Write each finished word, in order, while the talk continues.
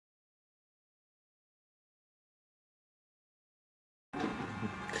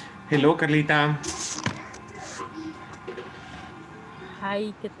Hello, Carlita.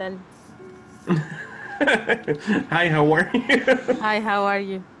 Hi, ¿qué tal? Hi, how are you? Hi, how are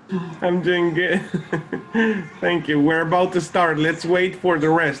you? I'm doing good. Thank you. We're about to start. Let's wait for the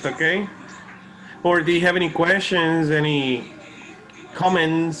rest, okay? Or do you have any questions, any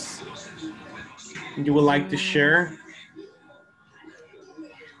comments you would like to Mm, share?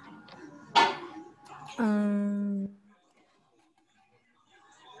 um,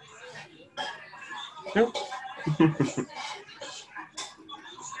 Nope.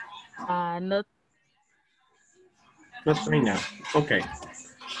 Not. Not right now. Okay,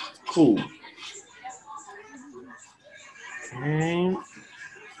 cool. Okay.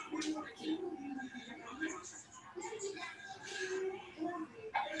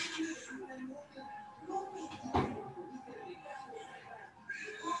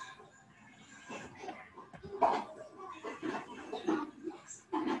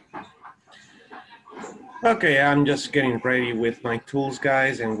 Okay, I'm just getting ready with my tools,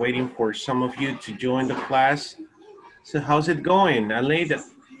 guys, and waiting for some of you to join the class. So how's it going, Aleida?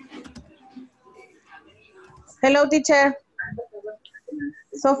 Hello, teacher.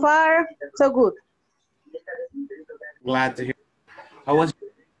 So far, so good. Glad to hear. How was your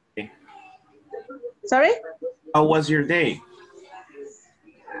day? Sorry? How was your day?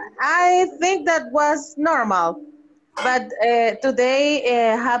 I think that was normal, but today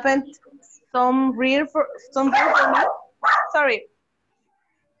happened some real for me. Sorry.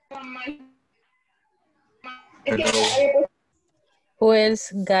 Hello. Who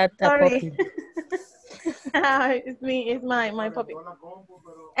else got a Sorry. puppy? It's me. It's my puppy.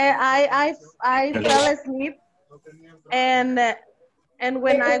 I Hello. fell asleep, and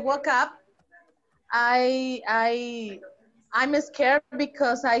when I woke up, I I I'm scared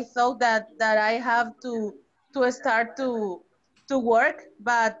because I thought that I have to start to work,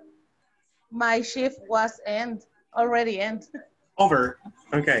 but my shift was already end. Over.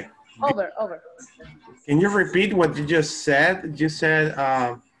 Okay. Over. Can you repeat what you just said? You said,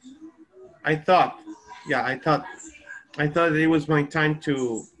 I thought. Yeah, I thought it was my time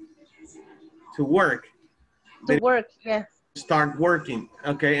to work. To Then work, yes. start working.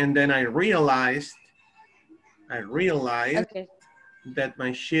 Okay, and then I realized Okay. that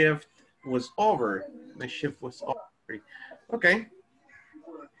my shift was over. My shift was over. Okay,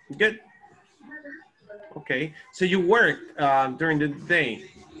 good. Okay, so you worked during the day.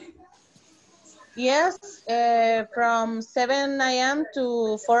 Yes, from 7 a.m.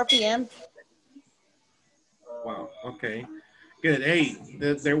 to 4 p.m. Wow. Okay. Good. Hey,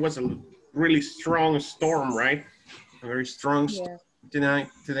 there was a really strong storm, right? A very strong storm Yes.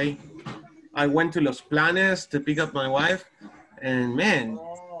 today. I went to Los Planes to pick up my wife, and man,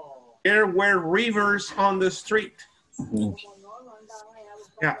 there were rivers on the street.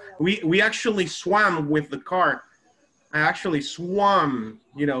 Yeah, we actually swam with the car. I actually swam,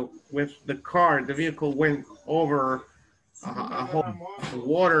 with the car. The vehicle went over a whole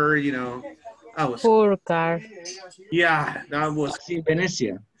water, I was, Poor car. yeah, that was, Sí,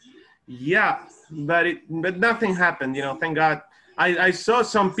 Venecia. yeah, but nothing happened, thank God. I saw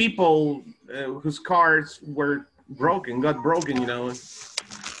some people whose cars got broken,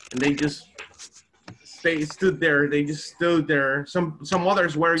 and they just stood there. They just stood there. Some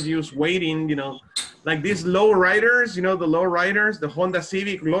others were just waiting, like these low riders, the low riders, the Honda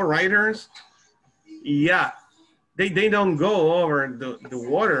Civic low riders. Yeah, they don't go over the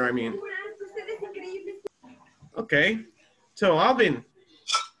water. I mean, okay. So Alvin,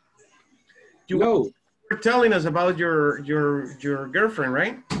 you Hello. were telling us about your girlfriend,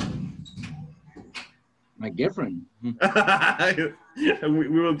 right? My girlfriend. we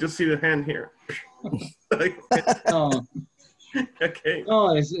will just see the hand here. No, Okay.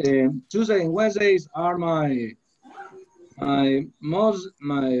 no. It's, Tuesday and Wednesdays are my most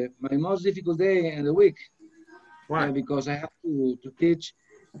difficult day in the week. Why? Because I have to teach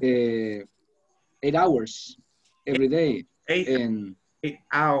 8 hours every day Eight, and 8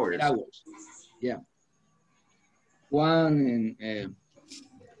 hours. hours. Yeah. One and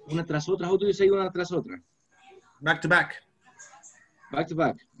una tras otra. How do you say una tras otra? Back to back. Back to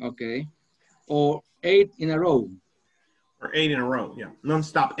back. Okay. Or 8 in a row. Or 8 in a row, yeah.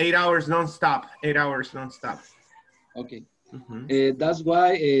 Non-stop. 8 hours non-stop. 8 hours non-stop. Okay. Mm-hmm. That's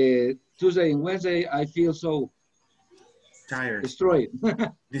why Tuesday and Wednesday I feel so Tired. destroyed. So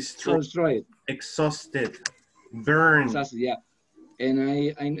Destroyed. destroyed. Exhausted. Burned. Exhausted, yeah. And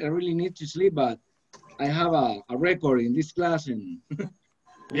I really need to sleep, but I have a record in this class and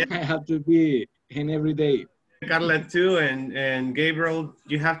Yeah. I have to be in every day. Carla too, and Gabriel,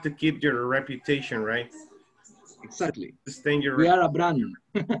 you have to keep your reputation, right? Exactly. Sustain your We are a brand.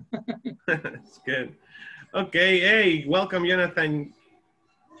 That's good. Okay, hey, welcome, Jonathan.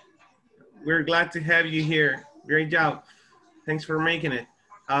 We're glad to have you here. Great job. Thanks for making it.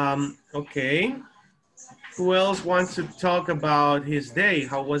 Okay. Who else wants to talk about his day?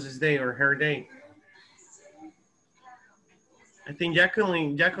 How was his day or her day? I think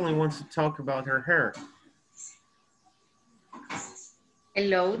Jacqueline wants to talk about her hair.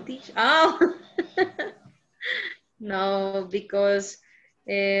 Hello, teacher. Oh, no, because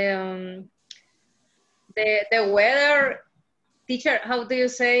the weather, teacher, how do you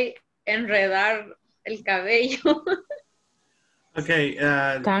say enredar el cabello? Okay,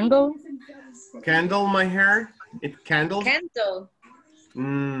 Tango? candle my hair. It candles? Candle,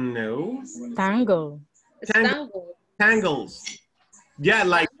 No. Tango. tangle. Tangles. Yeah,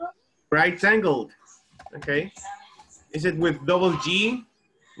 like Tangle? right, tangled. Okay. Is it with double G?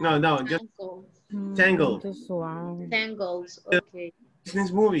 No, just Tangle. tangled. Just one. Tangles, okay.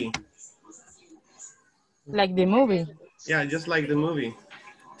 Business movie. Like the movie. Yeah, just like the movie.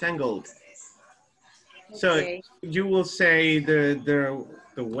 Tangled. So Okay. you will say the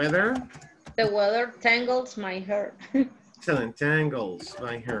weather. The weather tangles my hair. Excellent. Tangles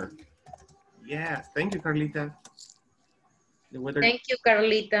my hair. Yeah, thank you, Carlita. The weather. Thank you,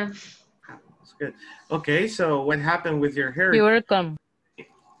 Carlita. That's good. Okay, so what happened with your hair? You're welcome.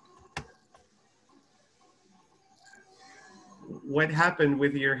 What happened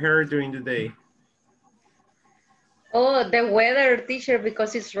with your hair during the day? Oh, the weather, teacher,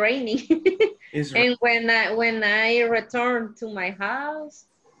 because it's raining. Is And when I return to my house,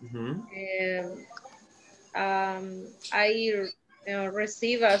 Mhm. I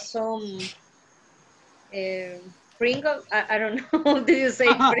receive some Pringles. I don't know. Do you say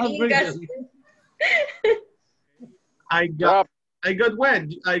Pringles? I got wet.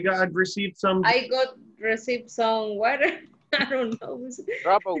 I received some. I received some water. I don't know.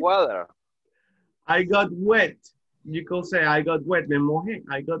 Drop of water. I got wet. You could say I got wet. Me mojé.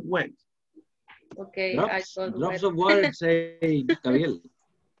 I got wet. Okay, Drops, I got drops wet. of water, say Gabriel.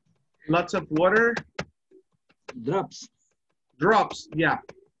 Lots of water. Drops. Drops. Yeah.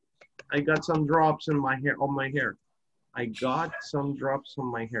 I got some drops in my hair. On my hair. I got some drops on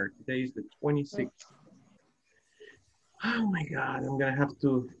my hair. Today is the 26th. Oh my God. I'm gonna have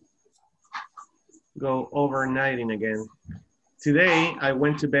to go overnighting again. Today I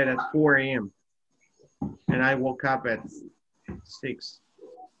went to bed at 4 a.m. and I woke up at 6,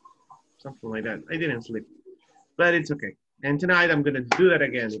 something like that. I didn't sleep, but it's okay. And tonight I'm gonna do that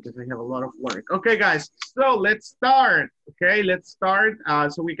again because I have a lot of work. Okay, guys, so let's start. Okay, let's start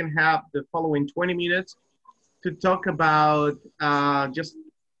so we can have the following 20 minutes to talk about just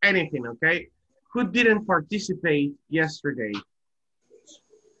anything, okay? Who didn't participate yesterday?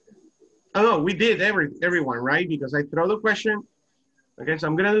 Oh, no, we did, everyone, right? Because I throw the question. Okay, so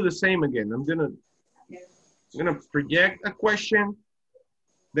I'm gonna do the same again. I'm gonna project a question,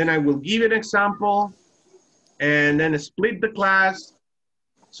 then I will give an example, and then split the class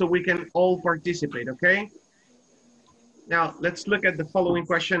so we can all participate, okay? Now, let's look at the following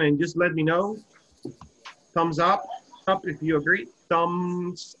question and just let me know. Thumbs up if you agree.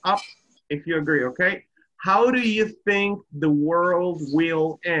 Thumbs up if you agree, okay? How do you think the world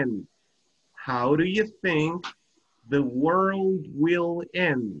will end? How do you think the world will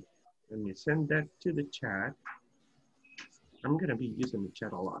end? Let me send that to the chat. I'm gonna be using the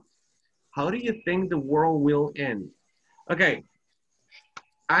chat a lot. How do you think the world will end? Okay,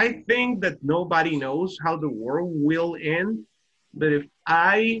 I think that nobody knows how the world will end, but if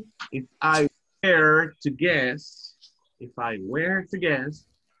I were to guess,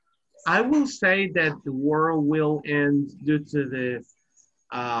 I will say that the world will end due to the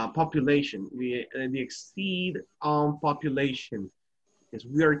population, the exceed on population, because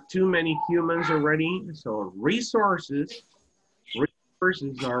we are too many humans already, so resources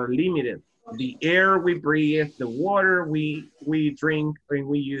are limited. The air we breathe, the water we drink and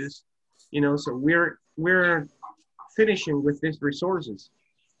we use, you know, so we're finishing with these resources.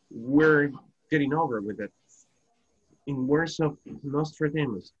 We're getting over with it. In words of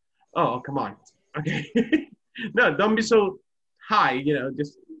Nostradamus. Oh, come on. Okay. No, don't be so high, you know,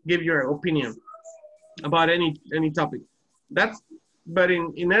 just give your opinion about any topic. But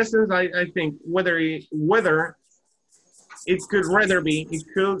in essence, I think whether it could rather be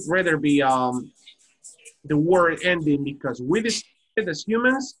the world ending because we decided as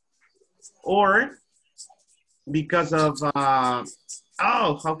humans, or because of how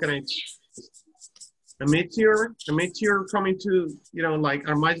can I, a meteor coming to, you know, like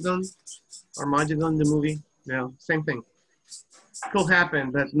Armageddon the movie, you know, same thing could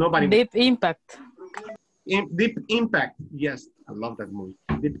happen, but nobody. Deep impact. Deep Impact. Yes, I love that movie.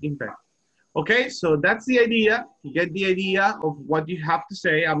 Deep Impact. Okay, so that's the idea. You get the idea of what you have to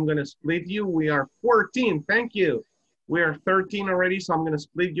say. I'm gonna split you. We are 14. Thank you. We are 13 already, so I'm gonna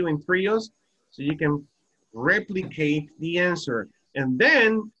split you in trios so you can replicate the answer. And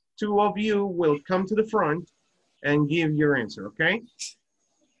then 2 of you will come to the front and give your answer, okay?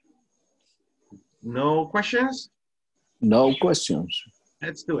 No questions? No questions.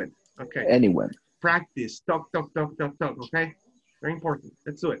 Let's do it. Okay. Anyone. Practice. Talk, talk, talk, talk, talk, okay? Very important.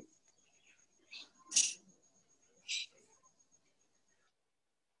 Let's do it.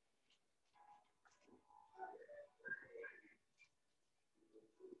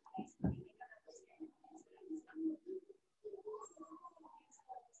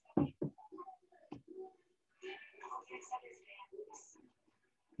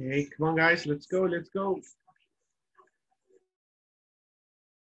 Okay, come on, guys. Let's go. Let's go.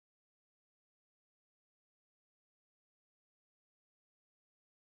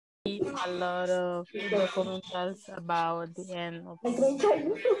 A lot of documentals about the end of.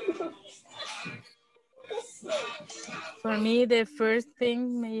 For me, the first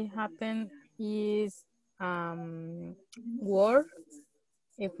thing may happen is war.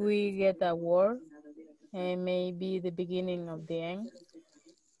 If we get a war, and maybe the beginning of the end,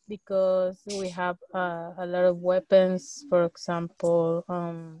 because we have a lot of weapons, for example,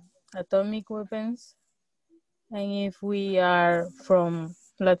 atomic weapons. And if we are from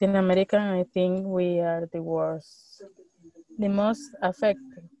Latin America, I think we are the worst, the most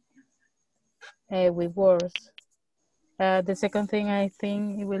affected with wars. The second thing I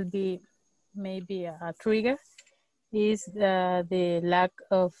think it will be maybe a trigger is the lack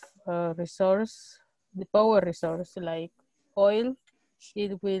of resource, the power resource like oil.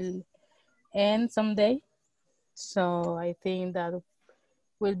 It will end someday. So I think that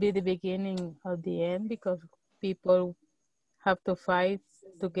will be the beginning of the end because people have to fight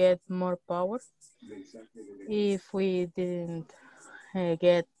to get more power. If we didn't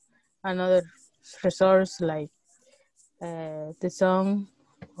get another resource like the sun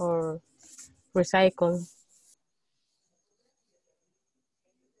or recycle.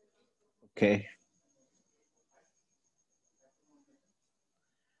 Okay.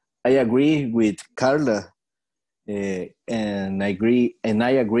 I agree with Carla, and I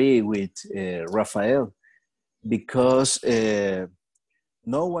agree with Rafael, because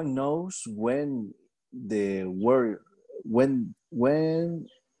no one knows when the world, when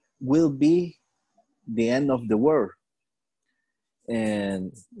will be the end of the world,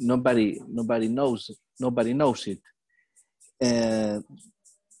 and nobody knows it.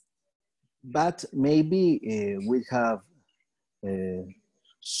 But maybe we have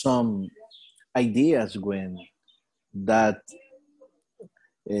some ideas when that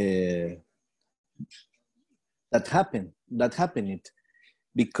happened,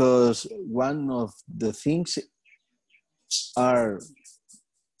 because one of the things are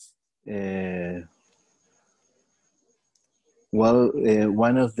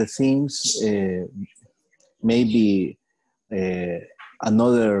one of the things maybe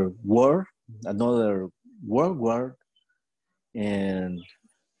another world war, and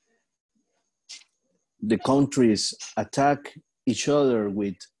the countries attack each other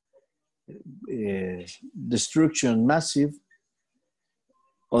with destruction massive.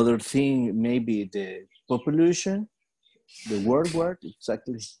 Other thing, maybe the population, the world war,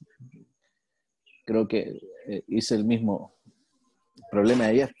 exactly. Creo que hice el mismo problema de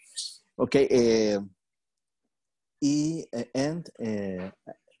ayer. Okay, and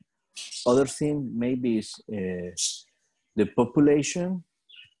other thing maybe is the population,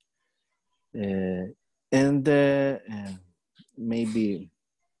 and maybe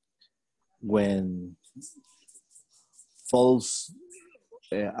when falls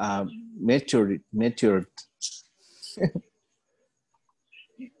a meteor.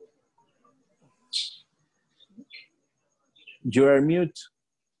 You are mute.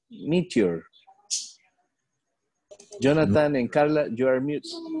 Meteor. Jonathan and Carla, you are mute.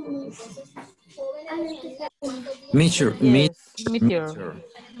 Meteor. Yes, meteor.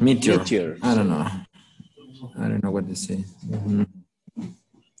 Meteor. I don't know. I don't know what to say. Mm-hmm.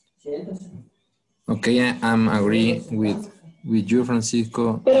 Okay, I'm agree with you,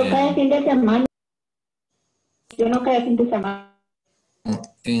 Francisco. And I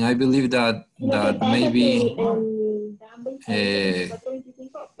believe that maybe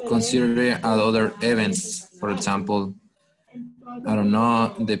consider other events. For example, I don't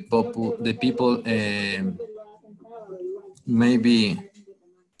know, the people maybe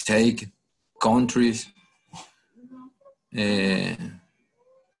take countries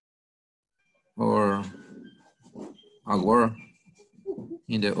or a war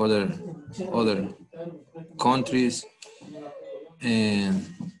in the other countries and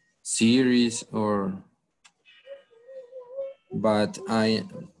series or but I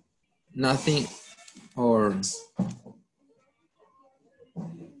nothing or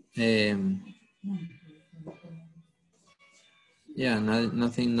yeah,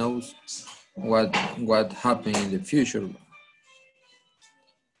 nothing knows what happened in the future.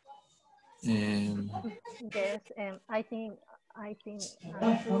 And Yes, I think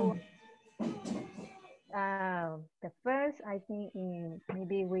also the first I think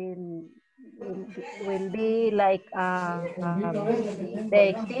maybe will be like the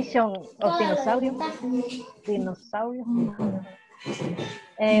extinction of dinosaurios,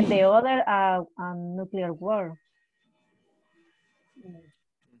 and the other nuclear war.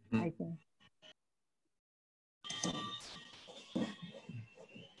 I think.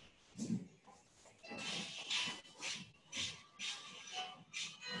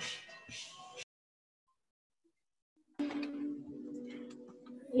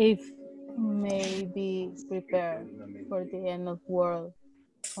 If maybe prepare for the end of world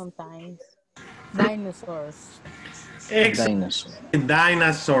sometimes. Dinosaurs. Excellent.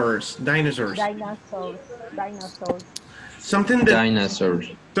 Dinosaur. Dinosaurs. Dinosaurs. Something that dinosaurs.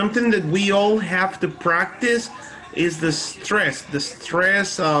 we all have to practice is the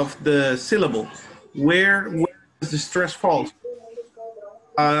stress of the syllable. Where does the stress fall?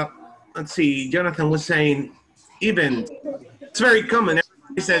 Let's see. Jonathan was saying event. It's very common.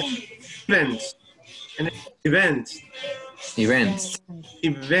 Everybody says events and events. Events.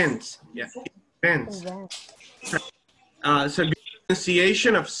 Events. Yeah, events. Event. So good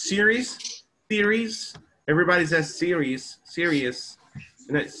pronunciation of series. Everybody says series.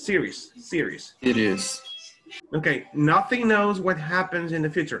 And that's series. It is. Okay, nothing knows what happens in the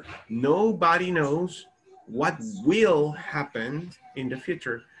future. Nobody knows what will happen in the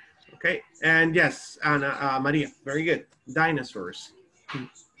future. Okay, and yes, Ana, Maria, very good. Dinosaurs.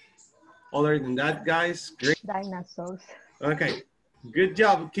 Other than that, guys, great. Dinosaurs. Okay, good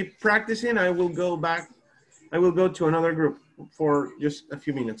job. Keep practicing. I will go to another group for just a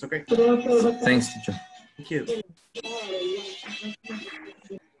few minutes, okay? Thanks, teacher. Thank you.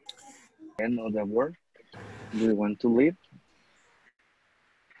 End of the work. Do you want to leave?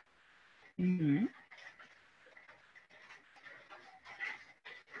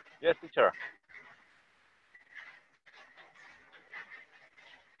 Yes, teacher.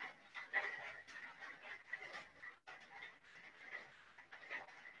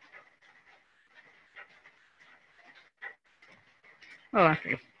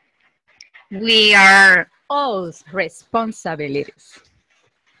 Okay. We are all responsibilities.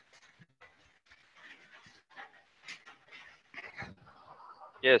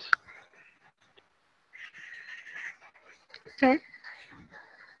 Yes. Okay.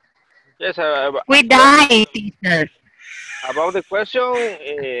 Yes. We die, teacher. About the question,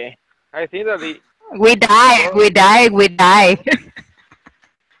 I think that We die.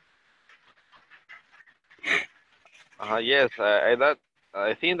 yes, I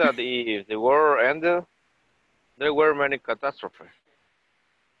think that if the war ended, there were many catastrophes.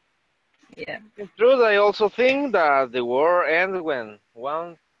 Yeah. In truth, I also think that the war ends when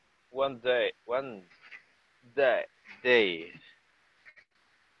one day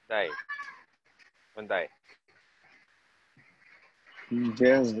die, when die.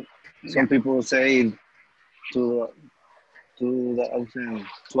 Yes, some people say to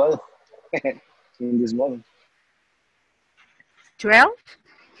 2012 in this moment. 12?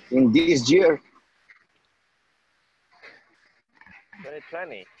 In this year.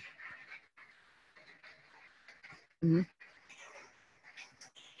 2020.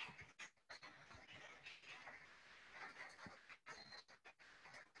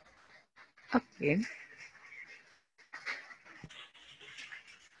 Okay.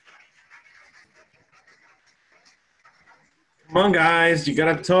 Come on, guys, you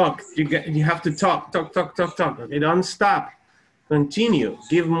gotta talk. You have to talk. Okay, don't stop. Continue.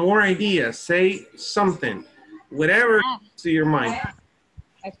 Give more ideas. Say something. Whatever comes to your mind.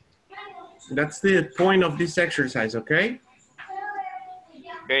 That's the point of this exercise, okay?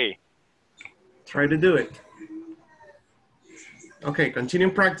 Okay. Try to do it. Okay, continue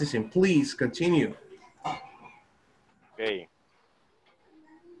practicing. Please continue. Okay.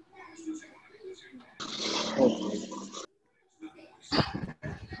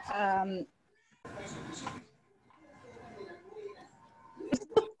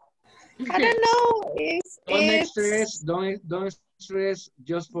 I don't know. Don't stress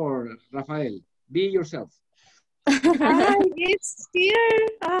just for Rafael. Be yourself. It's here.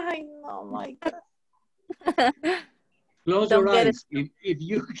 I know, my God. Close Don't your get it. eyes. If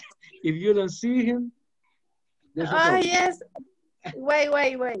you if you don't see him, there's no Ah, problem. yes.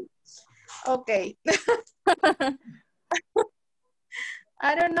 Wait. Okay.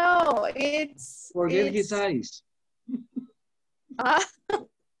 I don't know. Forget his eyes. uh,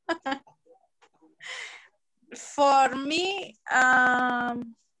 for me,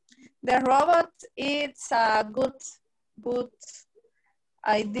 the robot it's a good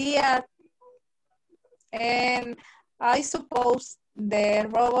idea, and I suppose the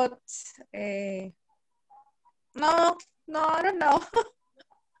robot. No, I don't know.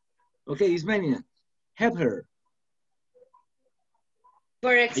 Okay, Ismenia, help her.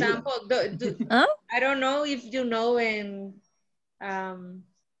 For example, Huh? I don't know if you know in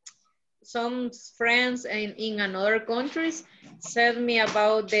some friends in another countries said me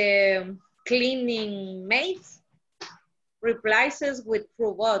about the cleaning maids replaces with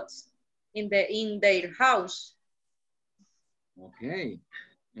robots in their house. Okay.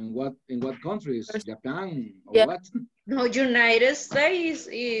 In what countries? Japan or Yeah. what? No, United States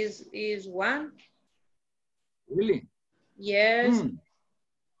is one. Really? Yes.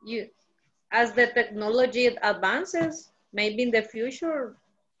 As the technology advances, maybe in the future,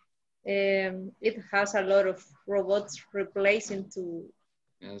 it has a lot of robots replacing to.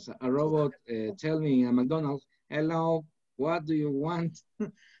 As a robot tell me at McDonald's, hello, what do you want?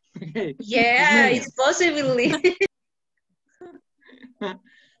 Okay. Yeah, Ismenia. it's possibly.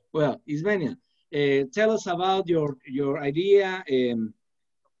 Well, Ismenia, tell us about your idea,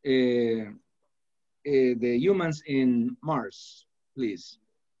 the humans in Mars, please.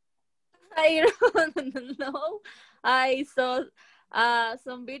 I don't know. I saw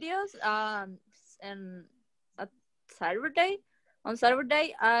some videos and at Saturday. On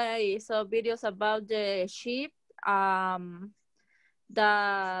Saturday, I saw videos about the ship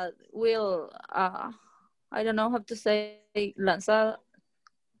that will I don't know how to say lanzar.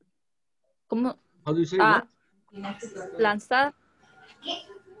 ¿Cómo? How do you say what? Lanzar.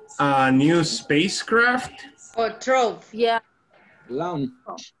 A new spacecraft. Or trove. Yeah. Launch.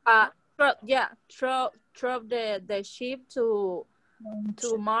 Drove the ship to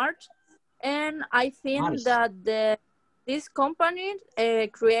Mars, and I think Mars. that this company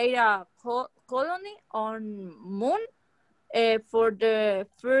create a colony on Moon for the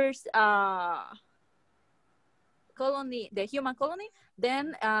first colony, the human colony.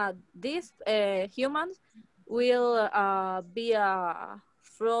 Then these humans will be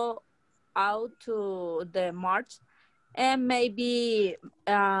thrown out to the Mars. And maybe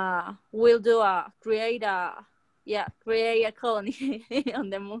we'll create a colony on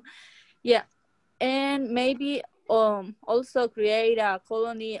the moon. Yeah, and maybe also create a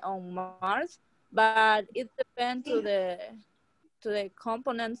colony on Mars, but it depends to the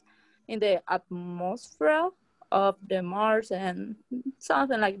components in the atmosphere of the Mars and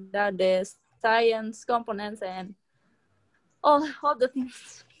something like that. The science components and all the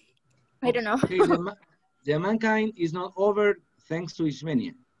things. I don't know. Okay, the mankind is not over thanks to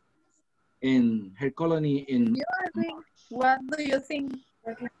Ismenia and her colony in Mars. What do you think?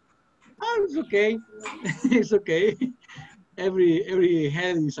 Oh, it's okay. It's okay. Every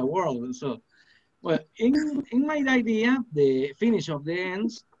head is a world. So, well, in my idea, the finish of the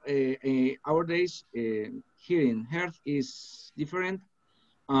ends, our days here in Earth is different.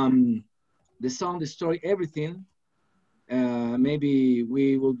 The sun destroy everything. Maybe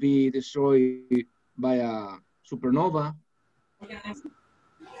we will be destroyed by a supernova.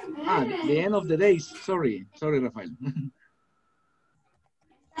 The end of the days. Sorry, Rafael.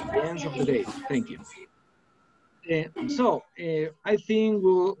 The end of the days. Thank you. So I think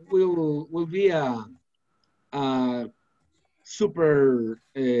will be a super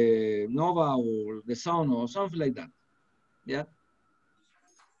nova or the sun or something like that. Yeah.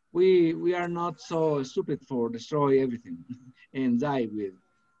 We are not so stupid for destroy everything and die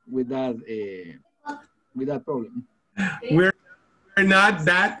with that problem. We are not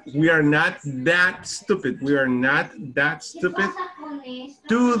that stupid. We are not that stupid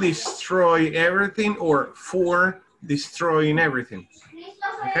to destroy everything or for destroying everything.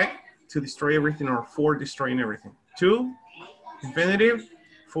 Okay? To destroy everything or for destroying everything. To infinitive,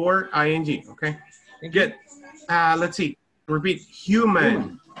 for ing. Okay? Good. Let's see. Repeat.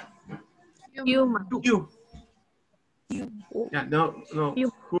 Human. Human. You. Yeah, no.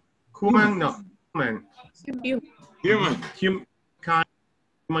 Human, no. Human.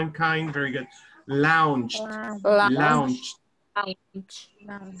 Humankind, very good. Launched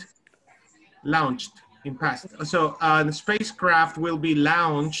in past. So the spacecraft will be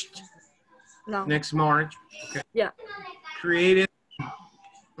launched next March. Okay. Yeah. Created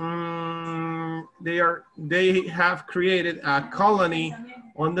they have created a colony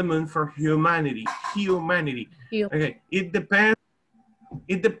on the moon for humanity. Okay, it depends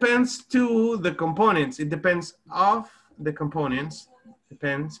to the components. It depends of the components.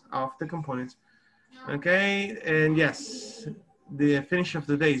 Okay, and yes, the finish of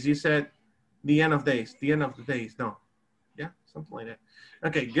the days. You said the end of days. No, yeah, something like that.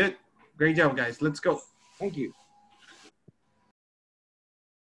 Okay, good, great job, guys. Let's go. Thank you.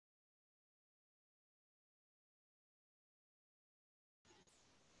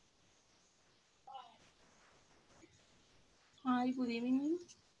 Hi, good evening.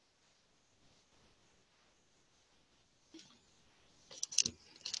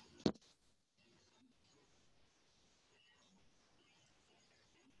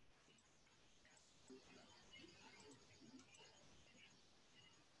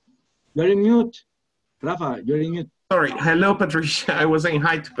 You're in mute. Rafa, you're in mute. Sorry, hello, Patricia. I was saying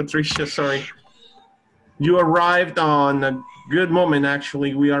hi to Patricia, sorry. You arrived on a good moment,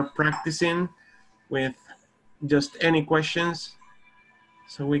 actually. We are practicing with just any questions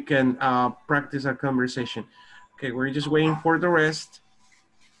so we can practice our conversation. Okay, we're just waiting for the rest.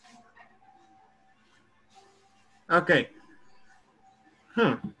 Okay.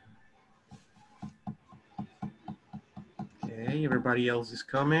 Okay, everybody else is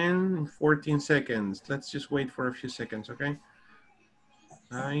coming. 14 seconds. Let's just wait for a few seconds, okay?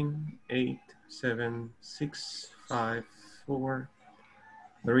 9, 8, 7, 6, 5, 4,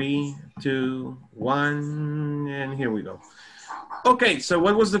 3, 2, 1, and here we go. Okay, so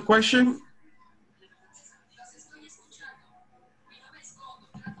what was the question?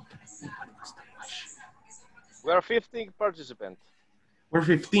 We are 15 participants. We're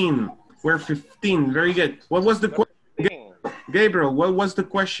 15. We're 15. Very good. What was the question? Gabriel, what was the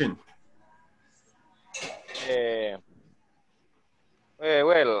question?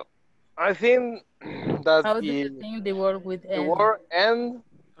 Well, I think that How do you think the world would end? The world end.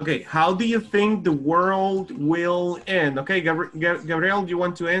 Okay, how do you think the world will end? Okay, Gabriel, do you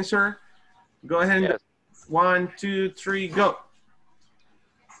want to answer? Go ahead. Yes. 1, 2, 3, go.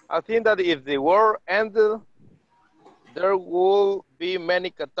 I think that if the world ended, there will be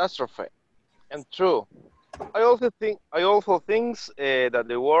many catastrophes. And true. I also think that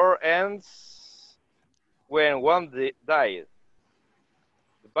the world ends when one dies.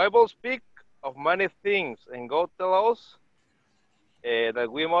 The Bible speaks of many things, and God tells us that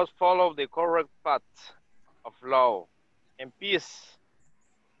we must follow the correct path of love and peace.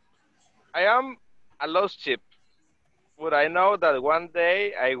 I am a lost sheep, but I know that one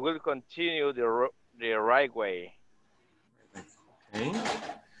day I will continue the right way. Okay.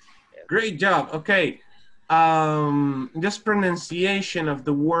 Great job. Okay. Just pronunciation of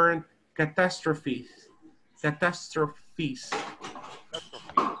the word catastrophes. Catastrophes.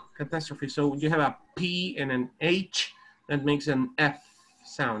 Catastrophe. So you have a P and an H that makes an F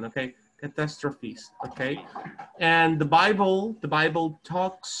sound. Okay. Catastrophes. Okay. And the Bible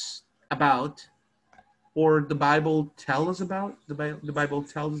talks about, or the Bible tells us about. The Bible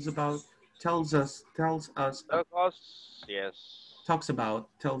tells us about. Tells us. Yes. Talks about.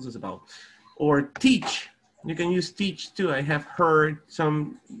 Tells us about. Or teach. You can use teach too. I have heard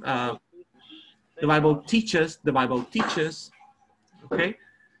some. The Bible teaches. The Bible teaches. Okay.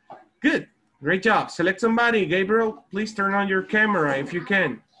 Good. Great job. Select somebody. Gabriel, please turn on your camera if you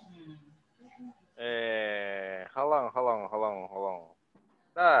can. Hold on.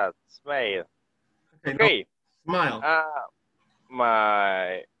 That's made. Okay. No.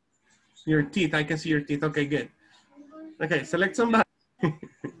 Smile. Your teeth. I can see your teeth. Okay, good. Okay, select somebody.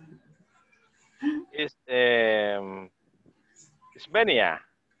 It's Mania.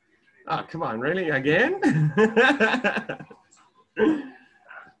 Oh, come on, really? Again?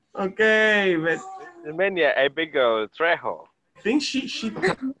 Okay, but Mania, I big Trejo. I think she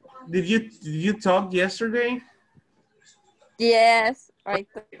did you talk yesterday? Yes, I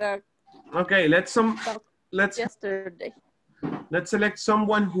talked. Okay, let's yesterday. Let's select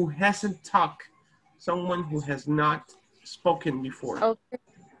someone who hasn't talked, someone who has not spoken before. Okay.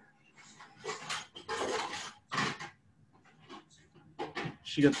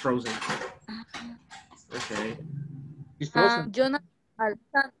 She got frozen. Okay. He's frozen. Jonathan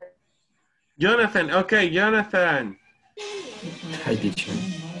Alexander. Jonathan. Okay, Jonathan. Hi, teacher.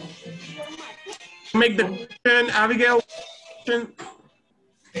 Make the question, Abigail.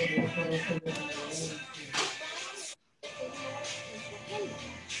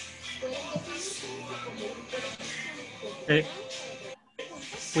 Okay.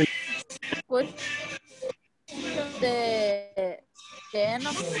 Wait. What? The end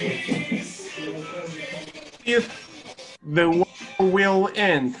of If the world will end.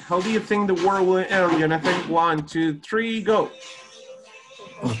 end? How do you think the world will end, Jonathan? 1, 2, 3, go.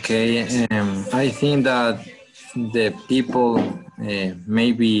 Okay, I think that the people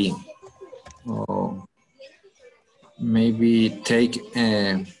maybe take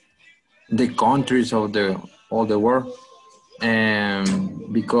the countries of all the world,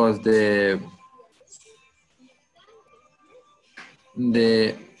 because the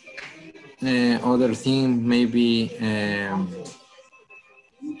other thing maybe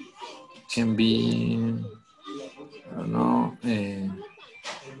can be, I don't know,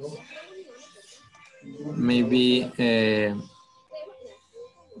 maybe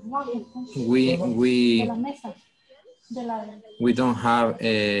we don't have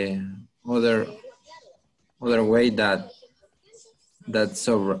other way that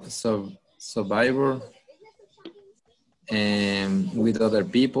survivor with other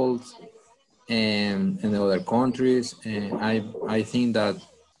peoples and other countries, and I think that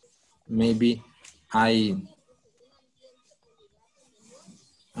maybe I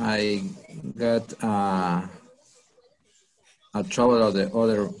got a travel of the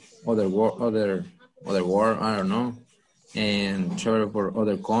other war, I don't know, and travel for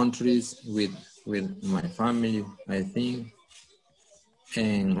other countries with my family, I think,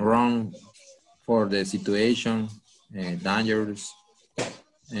 and run for the situation, dangerous,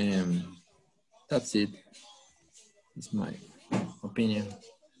 and that's it. It's my opinion.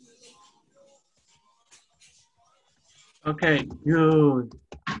 Okay, good.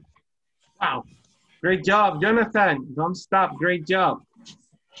 Wow, great job, Jonathan. Don't stop, great job.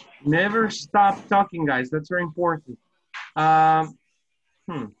 Never stop talking, guys. That's very important. Let's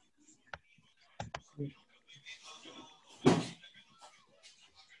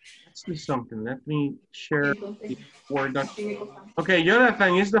do something. Let me share the Word document. Okay,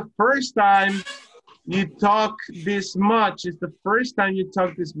 Jonathan, it's the first time you talk this much. It's the first time you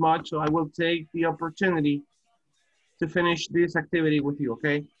talk this much, so I will take the opportunity to finish this activity with you,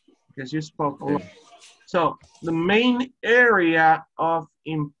 okay? Because you spoke a lot. So the main area of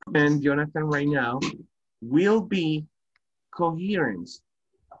improvement, Jonathan, right now, will be coherence.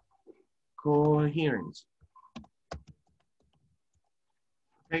 Coherence.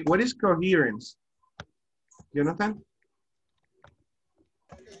 Okay, what is coherence? Jonathan?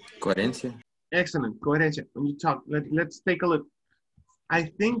 Coherencia. Excellent, coherencia. When you talk, let's take a look. I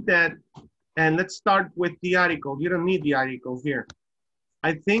think that, and let's start with the article. You don't need the article here.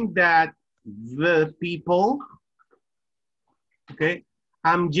 I think that the people, okay,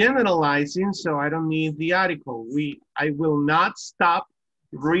 I'm generalizing, so I don't need the article. I will not stop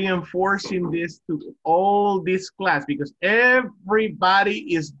reinforcing this to all this class because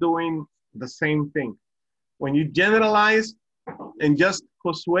everybody is doing the same thing. When you generalize and just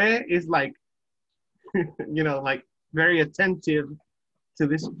Josue is like, you know, like very attentive to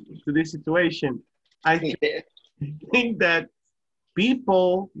this situation. I think that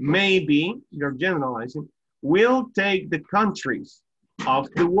people, maybe, you're generalizing, will take the countries of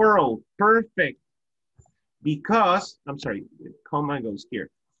the world. Perfect. Because, I'm sorry, comma goes here.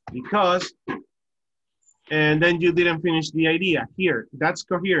 Because, and then you didn't finish the idea. Here, that's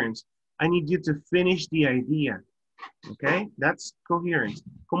coherence. I need you to finish the idea. Okay, that's coherence.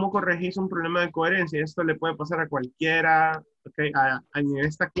 ¿Cómo corregís un problema de coherencia? Esto le puede pasar a cualquiera. Okay, en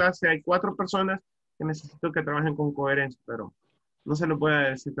esta clase hay 4 personas que necesito que trabajen con coherencia, pero no se lo voy a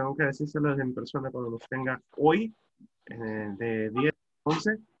decir, tengo que decírselos en persona cuando los tenga hoy, de 10 a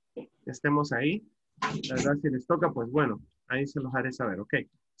 11, estemos ahí. La verdad, si les toca, pues bueno, ahí se los haré saber. Ok,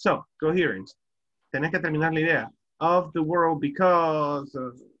 so, coherence. Tenés que terminar la idea. Of the world because...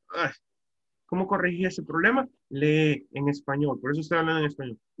 ¿Cómo corregir ese problema? Lee en español. Por eso estoy hablando en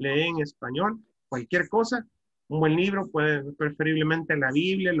español. Lee en español cualquier cosa. Un buen libro, preferiblemente la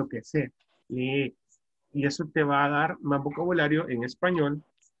Biblia, lo que sea. Lee. Y eso te va a dar más vocabulario en español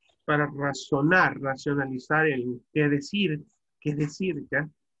para racionalizar el qué decir, ¿ya?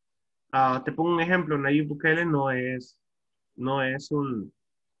 Te pongo un ejemplo. Nayib Bukele no es un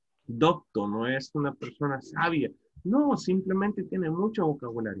docto, no es una persona sabia. No, simplemente tiene mucho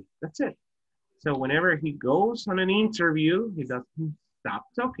vocabulario. That's it. So whenever he goes on an interview, he doesn't stop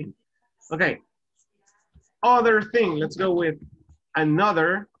talking. Okay. Other thing, let's go with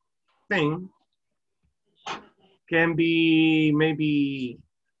another thing. Can be maybe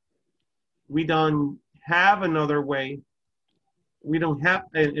we don't have another way. We don't have,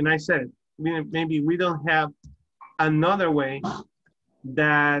 and I said, maybe we don't have another way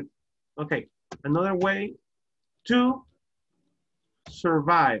that, okay, another way to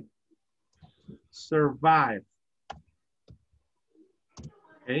survive. Survive.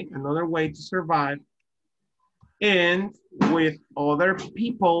 Okay, another way to survive and with other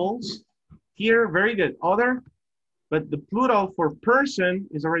peoples. Here, very good, other, but the plural for person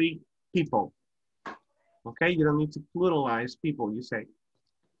is already people. Okay, you don't need to pluralize people, you say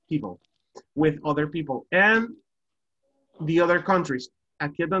people, with other people, and the other countries.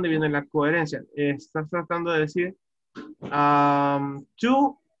 Aquí es donde viene la coherencia. Estás tratando de decir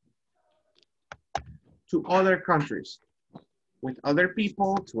to other countries, with other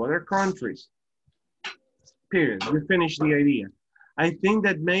people, to other countries. Period. We finished the idea. I think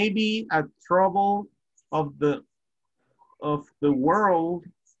that maybe a trouble of the world.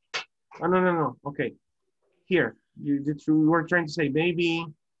 Oh, no. Okay. Here, you were trying to say maybe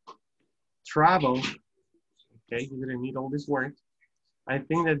travel. Okay, you didn't need all these words. I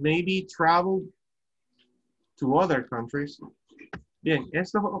think that maybe travel to other countries. Bien,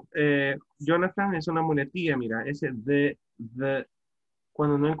 esto, Jonathan, es una muletilla, mira, ese de,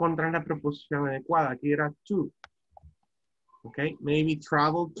 cuando no encuentran la preposición adecuada, aquí era to. Okay, maybe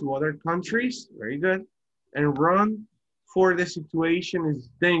travel to other countries, very good, and run for the situation is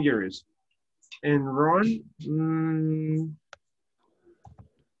dangerous. And run,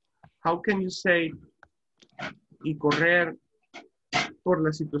 how can you say, y correr por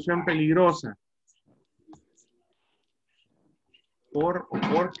la situación peligrosa? Por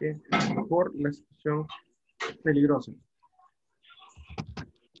la situación peligrosa.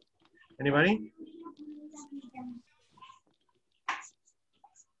 Anybody?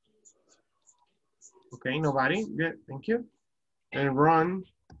 Okay, nobody. Good, thank you. And run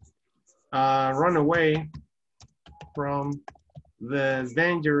away from the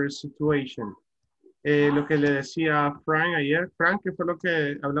dangerous situation. Lo que le decía a Frank ayer. Frank, ¿qué fue lo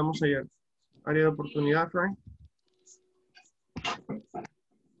que hablamos ayer? ¿Área de oportunidad, Frank?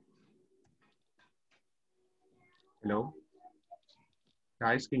 Hello?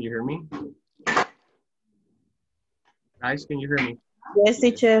 Guys, can you hear me? Guys, can you hear me? Yes,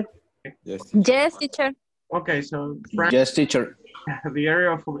 teacher. Yes, teacher. Okay, so Frank, Yes, teacher. the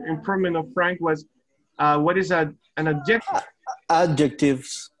area of improvement of Frank was, what is an adjective?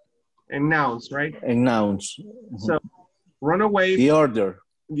 Adjectives And nouns, right? and nouns. So run away. The order.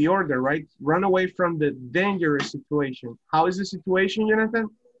 The order, right? Run away from the dangerous situation. How is the situation, Jonathan?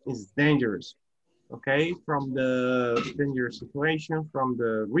 It's dangerous. Okay, from the dangerous situation, from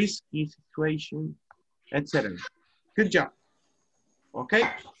the risky situation, etc. Good job. Okay.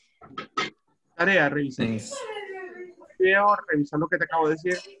 Tarea, revisa. Video, revisa lo que te acabo de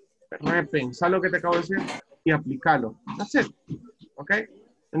decir, repensar lo que te acabo de decir y aplicarlo. That's it. Okay.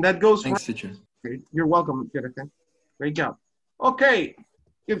 And that goes. Thanks, teacher. Okay. You're welcome, Jonathan. Great job. Okay.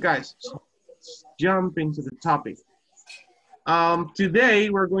 Good guys. So let's jump into the topic. Today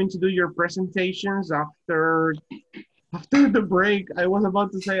we're going to do your presentations after the break. I was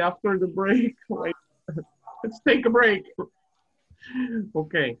about to say after the break. Wait, let's take a break.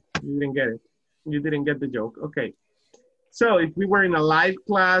 Okay, you didn't get it. You didn't get the joke. Okay. So if we were in a live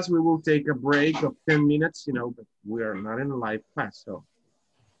class, we will take a break of 10 minutes, you know, but we are not in a live class, so.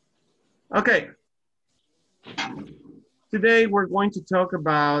 Okay. Today we're going to talk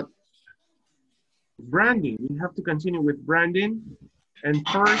about branding. We have to continue with branding. And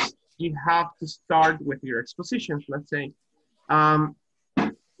first, you have to start with your expositions. Let's say,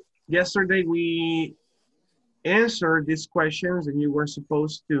 yesterday we answered these questions and you were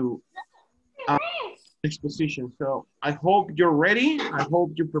supposed to exposition. So I hope you're ready. I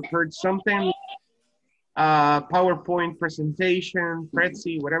hope you prepared something, PowerPoint presentation,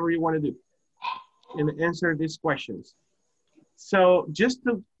 Prezi, whatever you want to do, and answer these questions. So just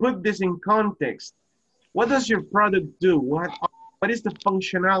to put this in context, what does your product do? What is the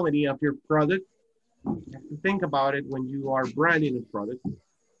functionality of your product? You have to think about it when you are branding a product.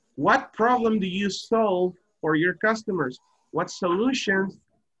 What problem do you solve for your customers? What solutions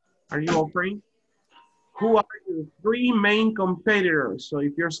are you offering? Who are your three main competitors? So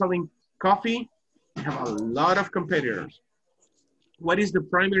if you're selling coffee, you have a lot of competitors. What is the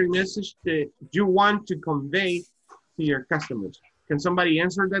primary message that you want to convey to your customers? Can somebody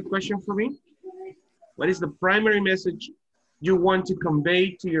answer that question for me? What is the primary message you want to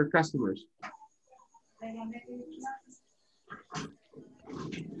convey to your customers?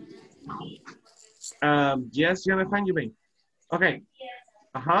 Yes, Jonathan, you may. Okay.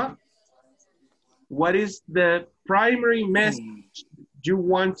 What is the primary message you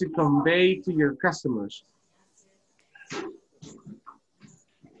want to convey to your customers?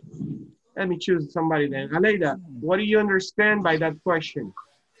 Let me choose somebody then. Aleida, what do you understand by that question?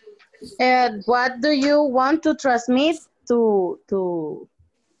 What do you want to transmit to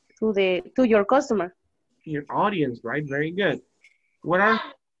your customer? Your audience, right? Very good. What are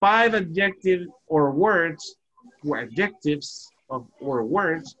 5 adjectives or words adjectives or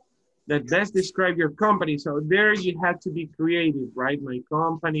words that best describe your company. So there you have to be creative, right? My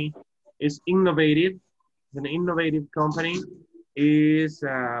company is innovative. It's an innovative company. Is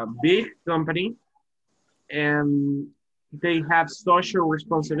a big company, and they have social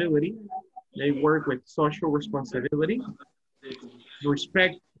responsibility. They work with social responsibility.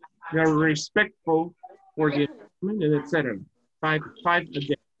 Respect. They are respectful for the environment, and etc. Five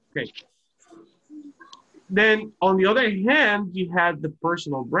adjectives. Okay. Then on the other hand, you have the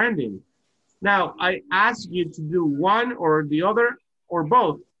personal branding. Now, I asked you to do one or the other or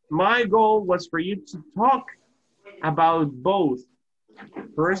both. My goal was for you to talk about both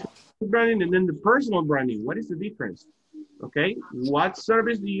personal branding and then the personal branding. What is the difference? Okay, what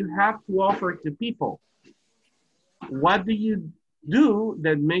service do you have to offer to people? What do you do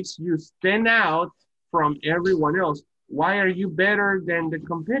that makes you stand out from everyone else? Why are you better than the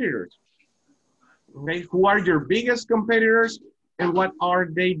competitors? Okay, who are your biggest competitors and what are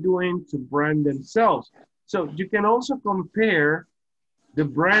they doing to brand themselves? So you can also compare the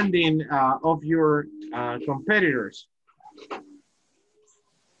branding of your competitors.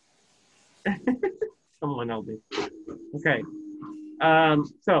 Someone help me. Okay.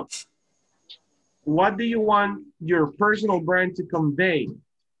 So what do you want your personal brand to convey?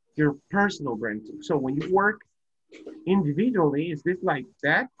 Your personal brand. So when you work individually, is this like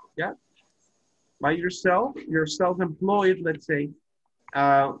that? Yeah. By yourself, you're self-employed, let's say.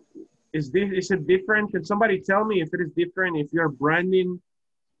 Is it different? Can somebody tell me if it is different if you're branding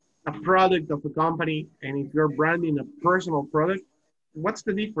a product of a company and if you're branding a personal product? What's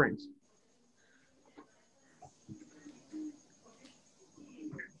the difference?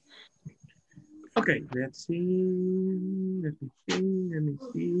 Okay, let's see. Let me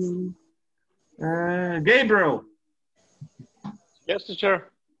see. Gabriel. Yes, teacher.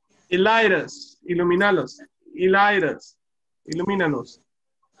 Illuminalos. Illuminanos.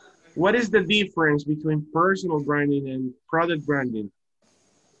 What is the difference between personal branding and product branding?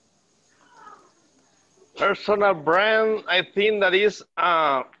 Personal brand, I think that is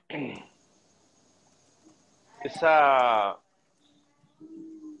it's a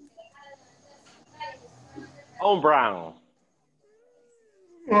own brand.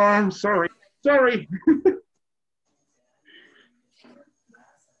 Oh, I'm sorry. Sorry.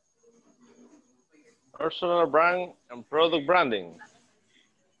 Personal brand and product branding.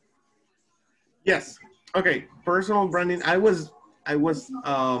 Yes. Okay. Personal branding. I was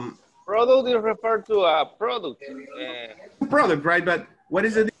Product is referred to a product. Product, right? But what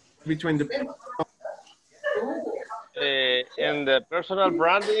is the difference between the and the personal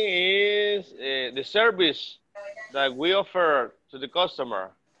branding is the service that we offer to the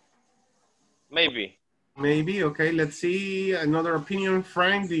customer. Maybe. Maybe. Okay. Let's see another opinion.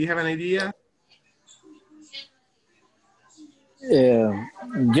 Frank, do you have an idea?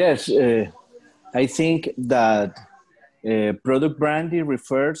 Yes, I think that product branding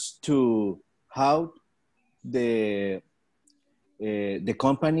refers to how the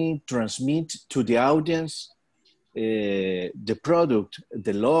company transmits to the audience the product,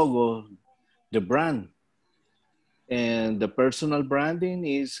 the logo, the brand. And the personal branding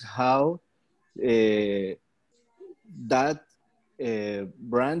is how that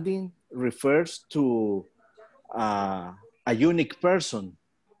branding refers to a unique person.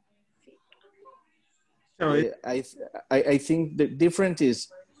 So I think the difference is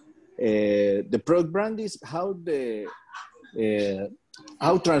the product brand is how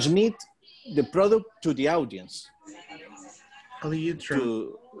how transmit the product to the audience. How do you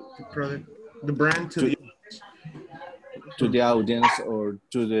transmit the brand to the audience or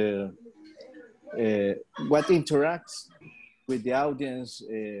to the what interacts with the audience,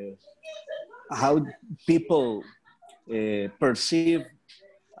 how people perceive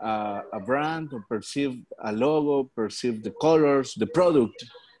a brand or perceive a logo, perceive the colors, the product.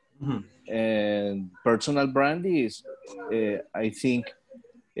 Mm-hmm. And personal brand is, I think,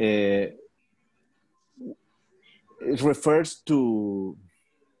 it refers to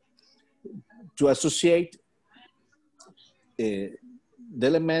associate the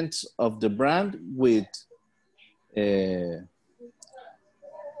elements of the brand with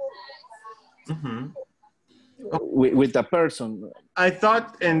with a person. I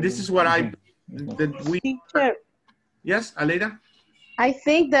thought, and this is what Teacher. Yes, Aleida? I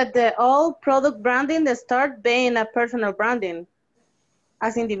think that the all product branding they start being a personal branding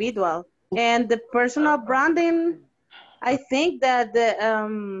as individual, and the personal branding, I think that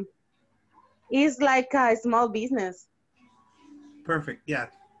the is like a small business. Perfect. Yeah.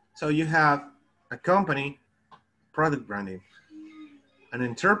 So you have a company, product branding, an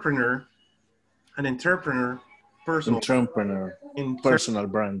entrepreneur, Personal. Entrepreneur. Personal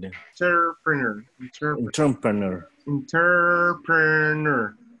branding. Entrepreneur. Entrepreneur.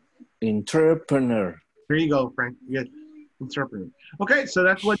 Entrepreneur. Entrepreneur. There you go, Frank. Good. Entrepreneur. Okay, so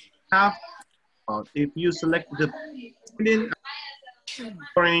that's what you have. If you select the branding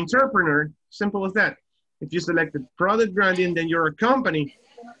for an entrepreneur, simple as that. If you select the product branding, then you're a company.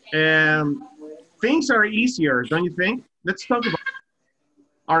 Things are easier, don't you think? Let's talk about it.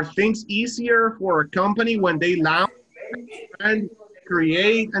 Are things easier for a company when they launch and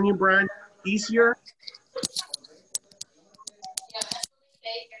create a new brand easier?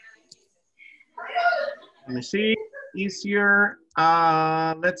 Let me see. Easier.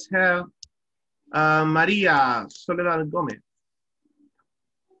 Let's have Maria Soledad Gomez.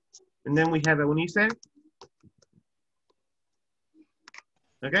 And then we have Eunice.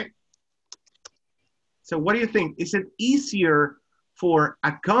 Okay. So what do you think? Is it easier for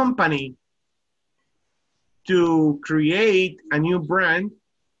a company to create a new brand,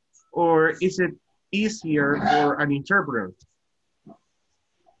 or is it easier for an entrepreneur?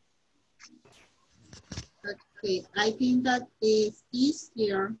 Okay, I think that it's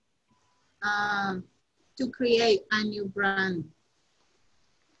easier to create a new brand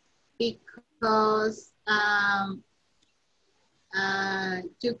because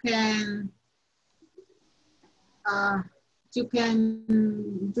you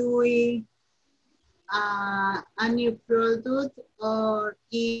can do it, a new product or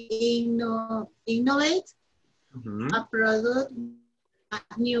innovate a product,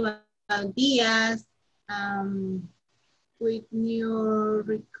 new ideas, with new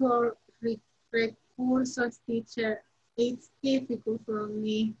recursos. Teacher, it's difficult for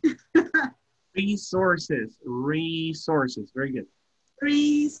me. Resources, very good.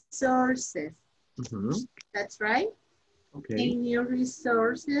 Resources. That's right. Okay. And new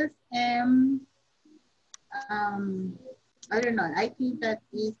resources. I don't know. I think that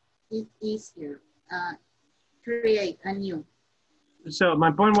it's easier. Create a new. So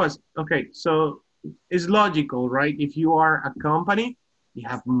my point was, okay, so it's logical, right? If you are a company, you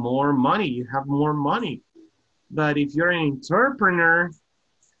have more money, But if you're an entrepreneur,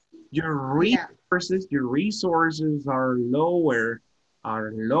 your resources are lower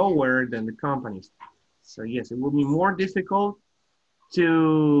than the companies. So yes, it will be more difficult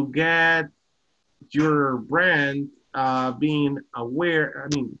to get your brand being aware,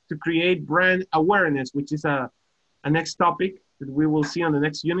 to create brand awareness, which is a next topic that we will see on the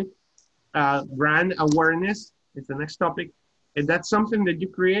next unit. Brand awareness is the next topic. And that's something that you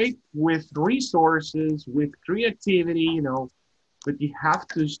create with resources, with creativity, but you have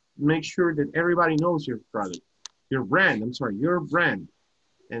to make sure that everybody knows your product, your brand.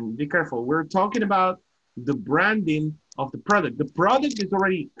 And be careful. We're talking about the branding of the product. The product is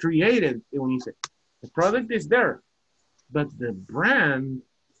already created, when you say the product is there, but the brand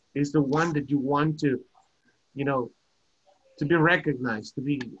is the one that you want to, to be recognized, to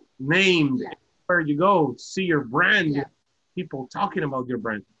be named. Where you go, see your brand, people talking about your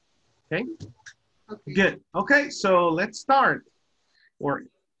brand. Okay? Good. Okay, so let's start. Or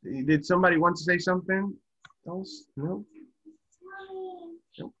did somebody want to say something else? No?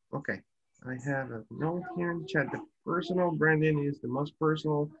 No? Okay. I have a note here in the chat. The personal branding is the most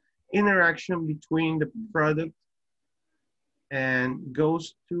personal interaction between the product and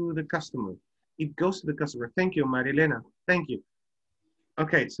goes to the customer. It goes to the customer. Thank you, Marilena. Thank you.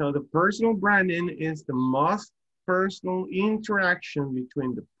 Okay, so the personal branding is the most personal interaction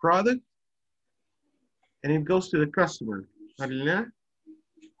between the product and it goes to the customer. Marilena?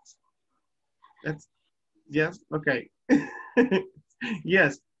 That's, yes, okay.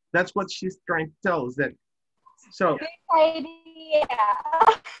 Yes, that's what she's trying to tell us. That so idea.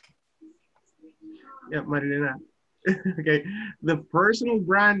 Yeah, Marilena. Okay, the personal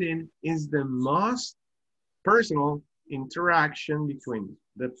branding is the most personal interaction between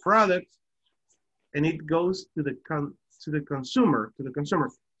the product and it goes to the consumer.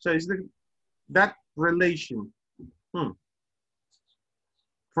 So it's that relation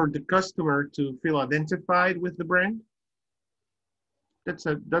for the customer to feel identified with the brand. That's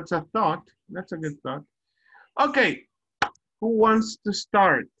a thought. That's a good thought. Okay, who wants to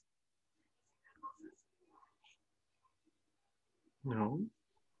start? No.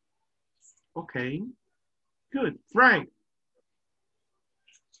 Okay, good. Frank,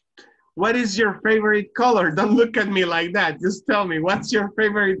 what is your favorite color? Don't look at me like that. Just tell me, what's your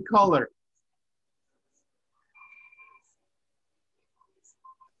favorite color?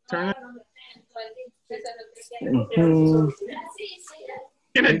 Turn it.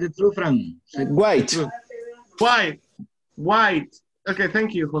 Say the truth, Frank. White. White. Okay,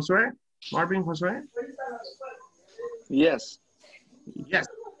 thank you, Josue. Marvin, Josue. Yes. Yes.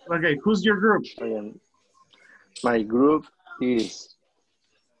 Okay, who's your group? I am. My group is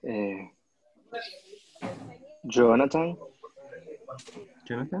Jonathan,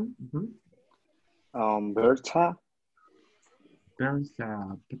 Jonathan? Berta,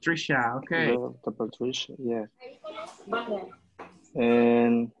 Patricia, okay. Berta, Patricia, yeah.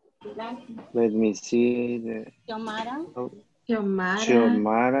 And let me see the Xiomara,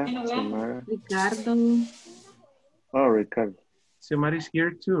 Ricardo. oh, Ricardo. Xiomara's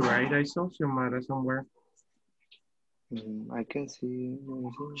here too, right? I saw Xiomara somewhere. I can see.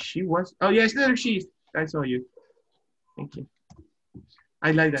 She was. Oh, yes, there she is. I saw you. Thank you.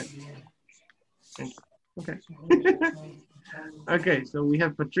 I like that. Thank you. Okay. Okay, so we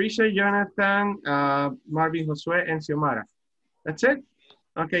have Patricia, Jonathan, Marvin, Josue, and Xiomara. That's it?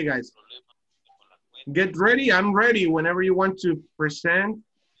 Okay, guys. Get ready. I'm ready. Whenever you want to present,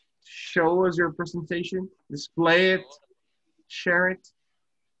 show us your presentation, display it, share it.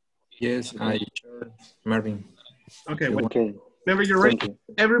 Yes, I Marvin. Okay, Okay. whenever you're ready. You.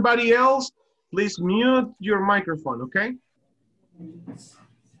 Everybody else, please mute your microphone, okay?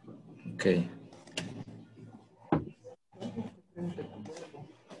 Okay.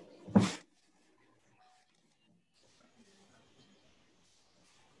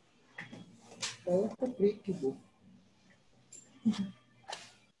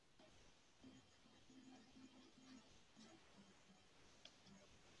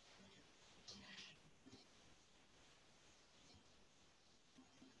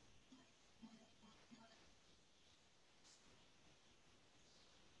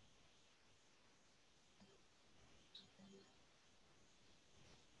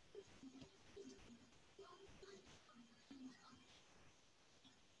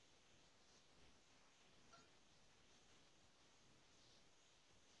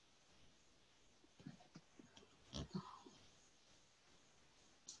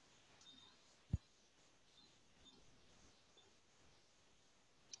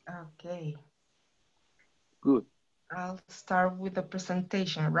 Okay. Good. I'll start with the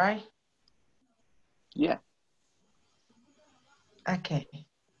presentation, right? Yeah. Okay.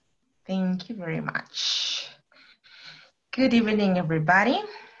 Thank you very much. Good evening, everybody.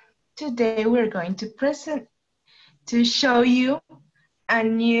 Today we're going to show you a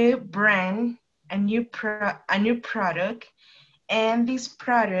new brand, a new product, and this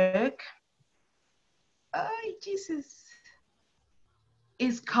product, oh Jesus,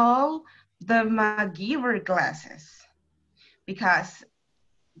 is called the MacGyver glasses because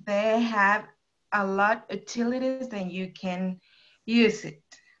they have a lot of utilities that you can use it.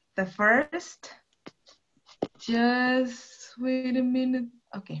 The first, just wait a minute.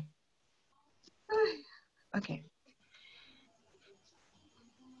 Okay. Okay.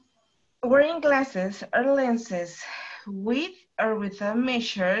 Wearing glasses or lenses with or without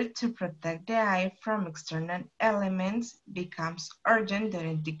measure to protect the eye from external elements becomes urgent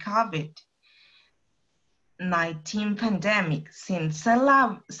during the COVID-19 pandemic, since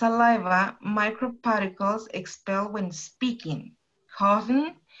saliva microparticles expelled when speaking,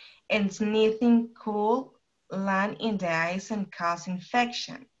 coughing, and sneezing could land in the eyes and cause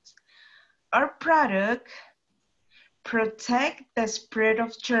infections. Our product protect the spread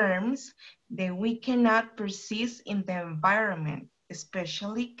of germs that we cannot persist in the environment,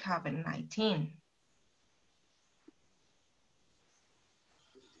 especially COVID-19.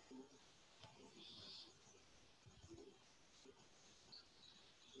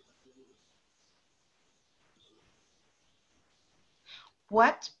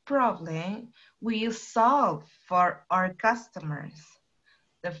 What problem we solve for our customers?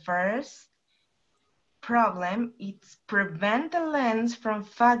 The first problem is prevent the lens from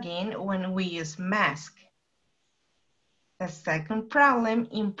fogging when we use mask. The second problem,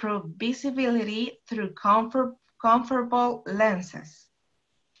 improve visibility through comfortable lenses.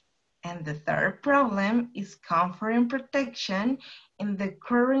 And the third problem is comfort and protection in the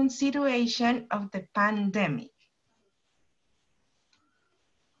current situation of the pandemic.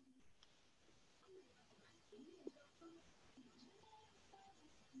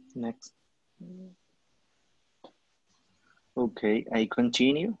 Next. Okay, I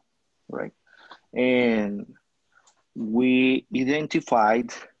continue, right? And we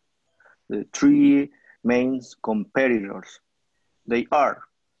identified the three main competitors. They are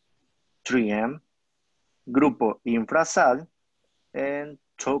 3M, Grupo Infrasal, and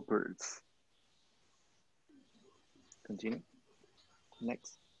Choppers. Continue.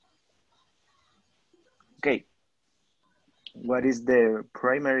 Next. Okay. What is the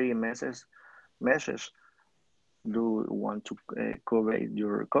primary message do you want to cover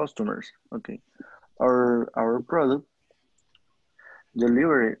your customers? Okay. Our product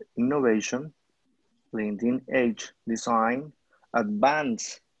delivery innovation, leading edge design,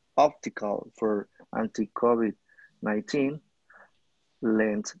 advanced optical for anti-COVID-19,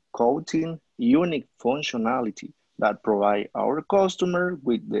 lens coating, unique functionality that provide our customer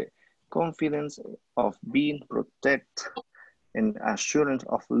with the confidence of being protected and assurance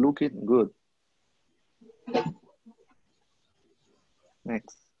of looking good.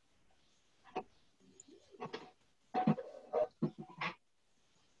 Next.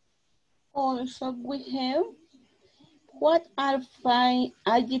 Also, we have what are 5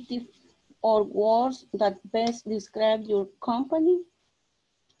 adjectives or words that best describe your company?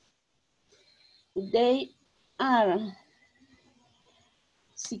 They are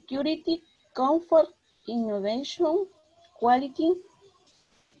security, comfort, innovation, quality,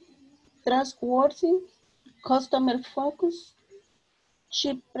 trustworthy, customer focus,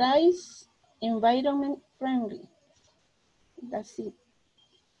 cheap price, environment friendly. That's it.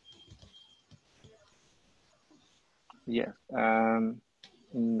 Yes. I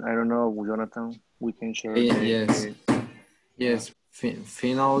don't know, Jonathan, we can share Yes. Yes.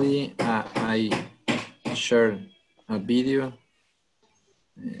 Finally, I shared a video.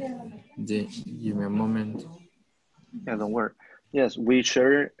 Give me a moment. Yeah, don't worry. Yes, we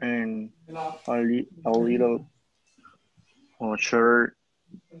share and a little share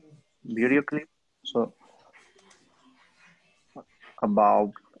video clip so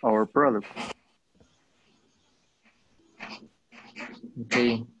about our product.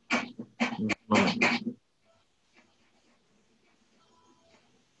 Okay.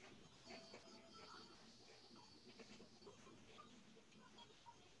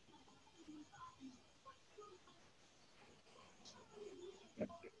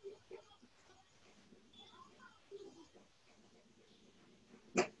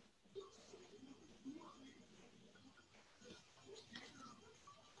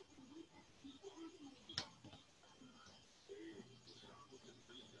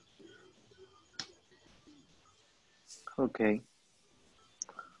 Okay.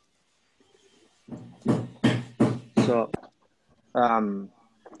 So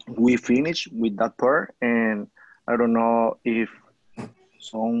we finish with that part, and I don't know if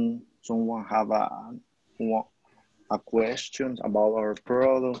someone have a question about our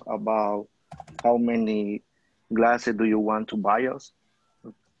product, about how many glasses do you want to buy us?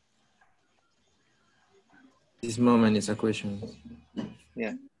 This moment is a question.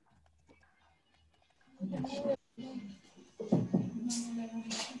 Yeah.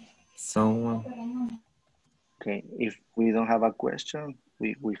 Someone. Okay, if we don't have a question,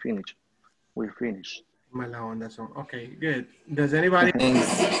 we finish. We finish. Mala onda son. Okay, good. Does anybody?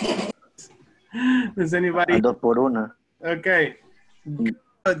 Does anybody? A dos por una. Okay. Good.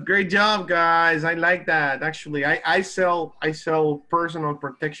 Great job, guys. I like that. Actually, I sell personal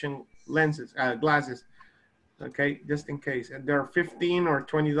protection lenses, glasses. Okay, just in case. And they're $15 or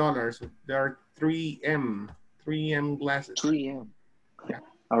 $20. They're 3M glasses. 3M. Yeah.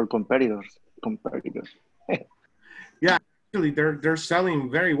 Our competitors. Yeah, actually, they're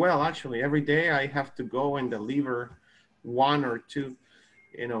selling very well. Actually, every day I have to go and deliver 1 or 2.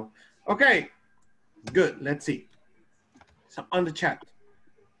 You know. Okay. Good. Let's see. So on the chat,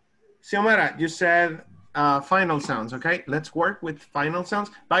 Xiomara, you said final sounds. Okay, let's work with final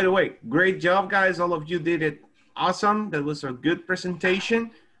sounds. By the way, great job, guys. All of you did it awesome. That was a good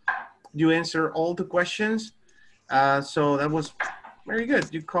presentation. You answered all the questions. So that was very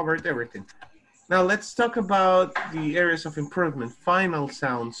good. You covered everything. Now let's talk about the areas of improvement. Final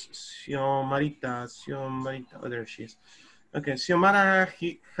sounds. Xiomarita. Oh, there she is. Okay, Xiomara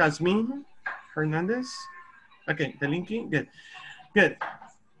Jasmine Hernandez. Okay, the linking, good. Good.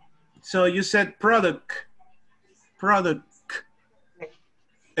 So you said product.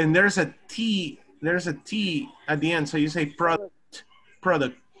 And there's a T at the end. So you say product.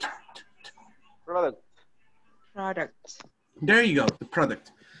 There you go, the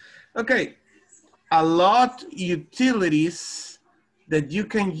product. Okay. A lot utilities that you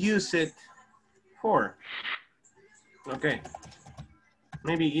can use it for. Okay.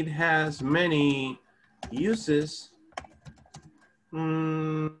 Maybe it has many uses.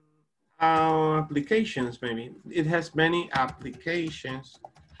 Applications, maybe. It has many applications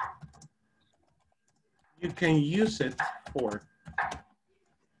you can use it for.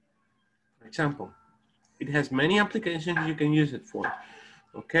 For example, it has many applications you can use it for.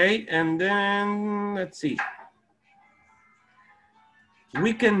 Okay, and then let's see.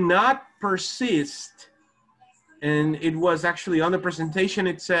 We cannot persist, and it was actually on the presentation,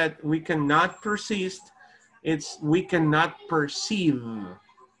 it said we cannot persist, we cannot perceive.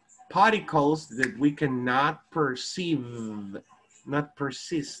 Particles that we cannot perceive. not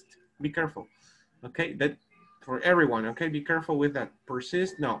persist. Be careful. Okay, that for everyone. Okay, be careful with that.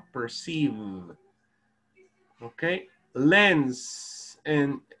 Persist, no, perceive. Okay, lens.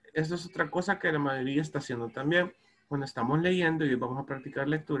 And esto es otra cosa que la mayoría está haciendo también. Cuando estamos leyendo y vamos a practicar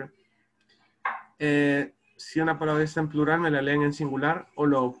lectura, si una palabra está en plural, me la leen en singular, o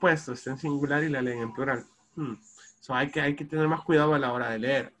lo opuesto, está en singular y la leen en plural. So hay que tener más cuidado a la hora de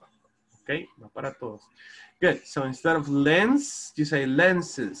leer. Okay, no para todos. Good, so instead of lens, you say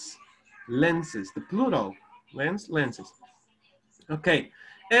lenses. Lenses, the plural. Lens, lenses. Okay,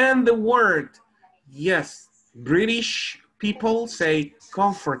 and the word, yes, British people say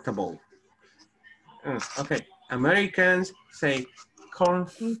comfortable. Okay, Americans say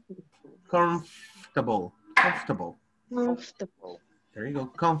comfortable. Comfortable. There you go,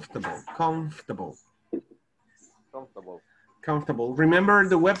 comfortable, comfortable. Comfortable. Comfortable. Remember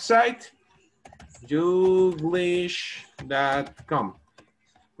the website? Youglish.com.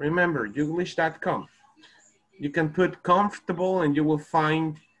 Remember, youglish.com. You can put comfortable and you will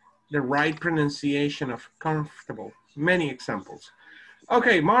find the right pronunciation of comfortable. Many examples.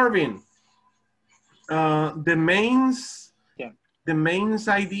 Okay, Marvin. The mains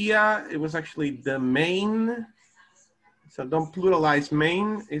idea, it was actually the main. So don't pluralize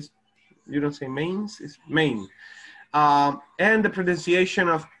main. You don't say mains, it's main. And the pronunciation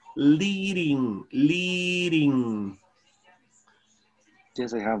of leading.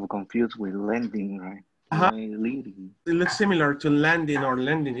 Yes, I have confused with lending, right? Leading. It looks similar to landing or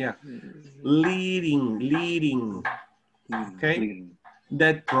lending, yeah. Leading. Okay. Leading.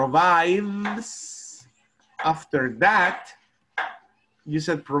 That provides. After that, you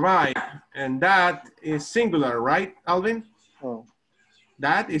said provide, and that is singular, right, Alvin? Oh.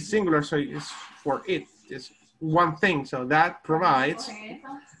 That is singular, so it's for it. It's one thing, so that provides.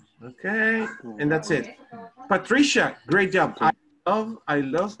 Okay, and that's it. Patricia, great job. I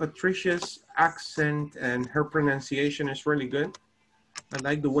love Patricia's accent, and her pronunciation is really good. I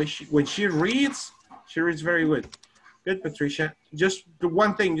like the way when she reads very good. Good, Patricia. Just the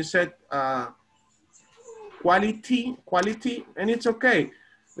one thing you said, quality, and it's okay.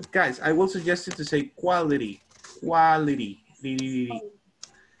 But guys, I will suggest you to say quality.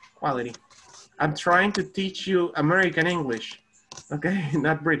 I'm trying to teach you American English, okay,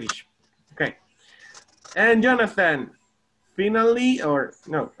 not British. Okay. And Jonathan, finally.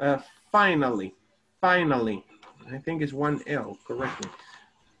 I think it's one L, correctly.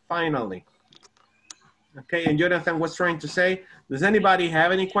 Finally. Okay, and Jonathan was trying to say, does anybody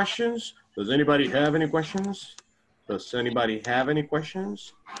have any questions? Does anybody have any questions? Does anybody have any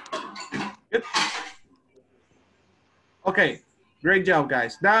questions? Good. Okay, great job,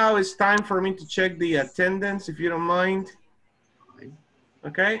 guys. Now it's time for me to check the attendance, if you don't mind.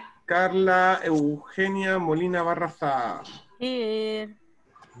 Okay, Carla Eugenia Molina Barraza. Here.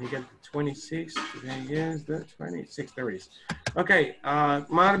 We get the 26, today is the 26, there it is. Okay,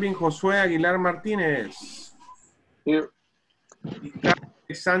 Marvin Josué Aguilar Martinez. Here.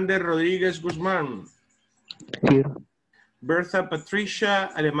 Alexander Rodríguez Guzmán. Here. Bertha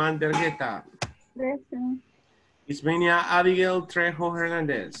Patricia Alemán Dergueta. Present. Ismenia Abigail Trejo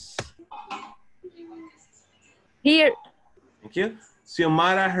Hernandez. Here. Thank you.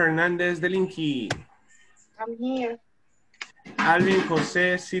 Xiomara Hernández Delinqui. I'm here. Alvin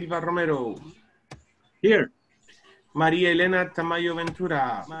José Silva Romero. Here. María Elena Tamayo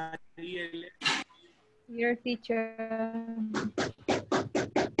Ventura. Your teacher.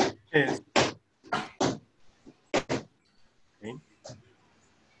 Yes. Okay.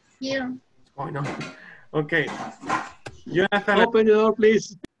 Here. What's going on? Okay. Jonathan. Open the door,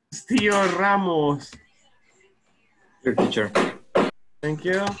 please. Castillo Ramos. Here, teacher. Thank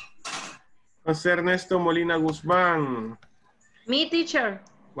you. José Ernesto Molina Guzmán. Me, teacher.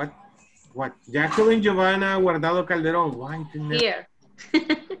 What? Jacqueline Giovanna Guardado Calderón. Why didn't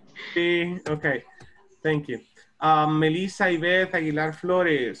Here. Okay. Thank you. Melissa Ivette Aguilar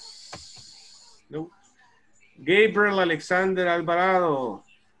Flores. No. Gabriel Alexander Alvarado.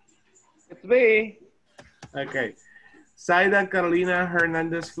 It's me. Okay. Zaida Carolina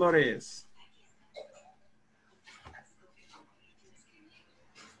Hernandez Flores.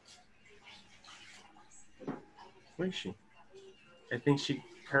 Where is she? I think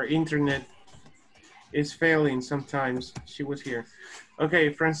her internet is failing sometimes. She was here.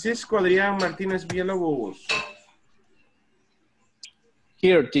 Okay, Francisco Adrián Martínez Villalobos.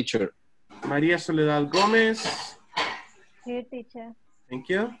 Here, teacher. María Soledad Gómez. Here, teacher. Thank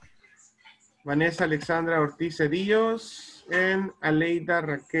you. Vanessa Alexandra Ortiz Cedillos and Aleida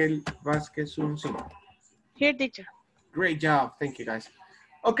Raquel Vázquez Uncin. Here, teacher. Great job. Thank you, guys.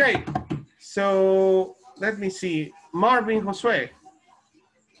 Okay, so let me see. Marvin Josue,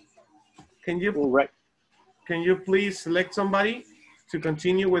 can you All right. can you please select somebody to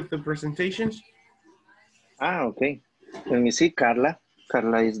continue with the presentations? Okay. Let me see. Carla.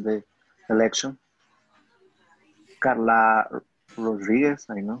 Carla is the election. Carla Rodriguez,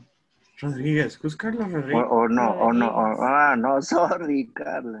 I know. Rodriguez. Who's Carla Rodriguez? No, sorry,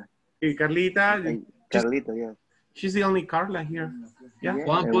 Carla. Hey, Carlita. Carlita, yeah. She's the only Carla here. Yeah.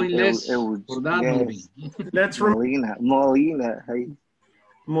 1 point less for that, Marvin. Let's Molina. Hey.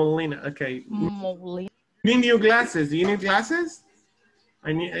 Molina. Okay. Molina. You need new glasses. Do you need glasses?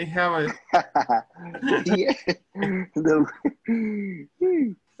 I have a. Yeah.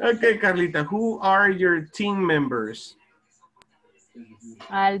 Okay, Carlita. Who are your team members?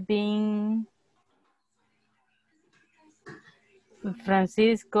 Alvin,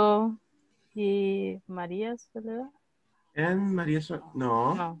 Francisco, y María Soledad. And María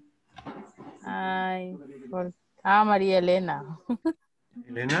No. No. María Elena.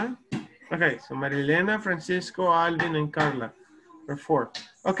 Elena? Okay, so María Elena, Francisco, Alvin, and Carla. Or 4.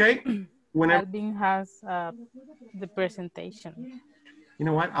 Okay. Alvin has the presentation. You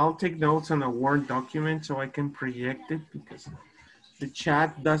know what? I'll take notes on a Word document so I can project it because the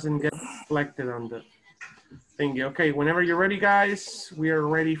chat doesn't get reflected on the thingy. Okay, whenever you're ready, guys, we are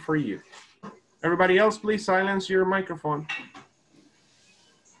ready for you. Everybody else, please silence your microphone.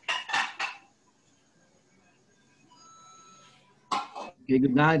 Okay,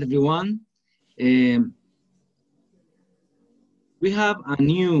 good night, everyone. We have a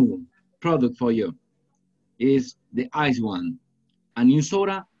new product for you. It's the ice one, a new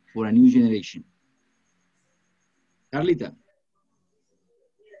soda for a new generation. Carlita.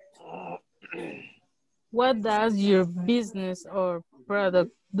 What does your business or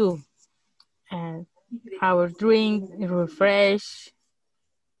product do? And our drink, refresh,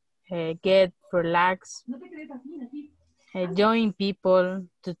 get relaxed, join people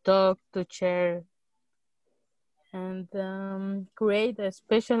to talk, to share, and create a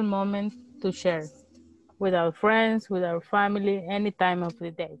special moment to share with our friends, with our family, any time of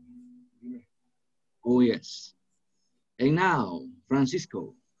the day. Oh, yes. And now,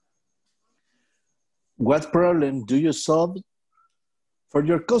 Francisco. What problem do you solve for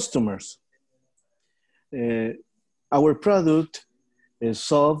your customers? Our product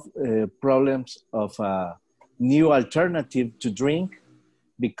solve problems of a new alternative to drink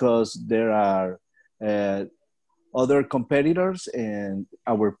because there are other competitors and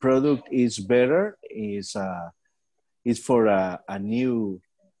our product is better, is for a new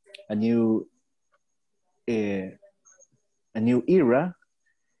era.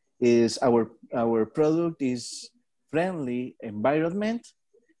 Is our product is friendly environment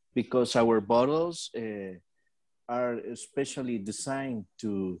because our bottles are especially designed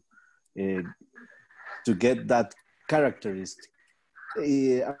to get that characteristic.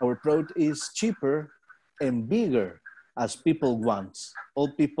 Our product is cheaper and bigger as people want.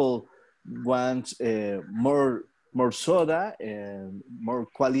 All people want more soda and more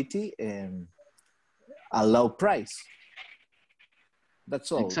quality and a low price.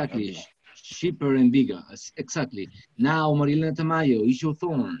 That's all. Exactly. Cheaper and bigger. Exactly. Now, Marilena Tamayo, is your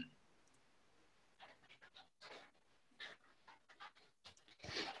turn.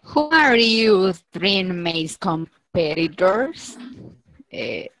 Who are your three main competitors?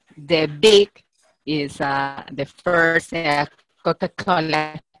 The big is the first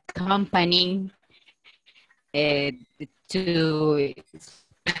Coca-Cola company. The two is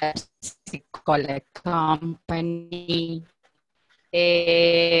Pepsi-Cola company.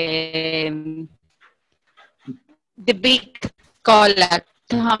 The big cola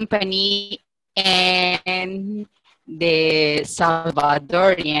company and the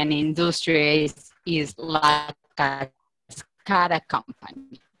Salvadorian industry is like a Cascada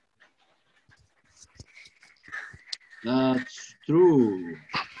company. That's true.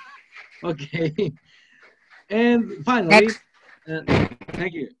 Okay. And finally,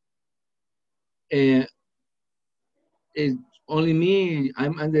 thank you. It's only me.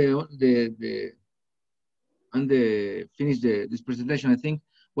 I'm finish this presentation. I think.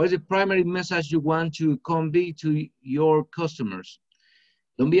 What is the primary message you want to convey to your customers?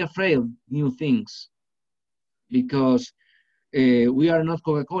 Don't be afraid of new things, because we are not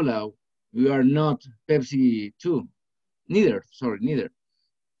Coca-Cola. We are not Pepsi too. Neither.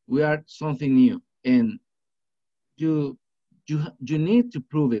 We are something new, and you need to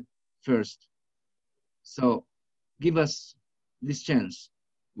prove it first. So give us this chance.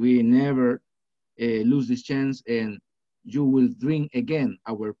 We never lose this chance, and you will drink again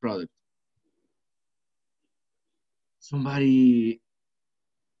our product. Somebody,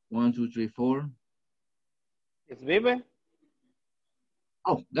 1, 2, 3, 4. It's Vive.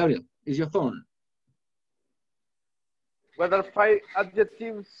 Oh, Gabriel, it's your phone. What are 5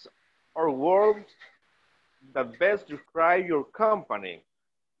 adjectives or words that best describe your company?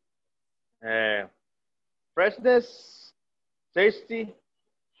 Freshness, tasty,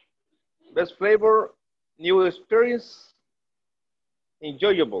 best flavor, new experience,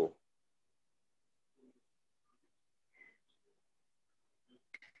 enjoyable.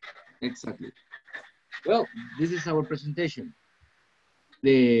 Exactly. Well, this is our presentation.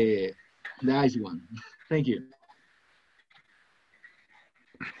 The ice one. Thank you.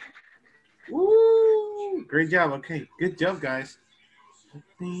 Woo! Great job. Okay, good job, guys.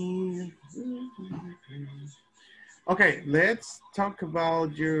 Okay, let's talk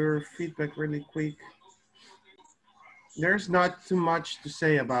about your feedback really quick. There's not too much to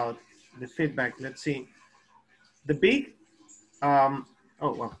say about the feedback. Let's see. The big, oh,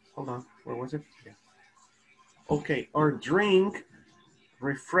 well, hold on. Where was it? Yeah. Okay, or drink,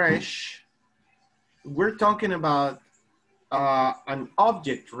 refresh. We're talking about an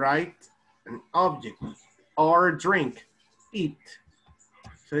object, right? An object, or drink, eat.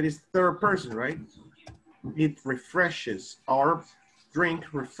 So it is third person, right? It refreshes, or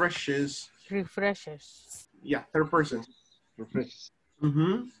drink refreshes. Refreshes. Yeah, third person. Refreshes.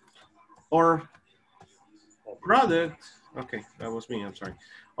 Mm-hmm. Or product, okay, that was me, I'm sorry.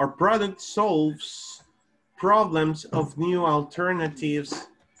 Our product solves problems of new alternatives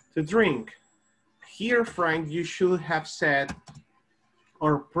to drink. Here, Frank, you should have said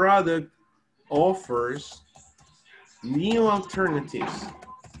our product offers new alternatives.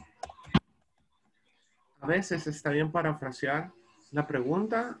 A veces está bien parafrasear la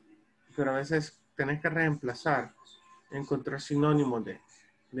pregunta, pero a veces tenés que reemplazar, encontrar sinónimo de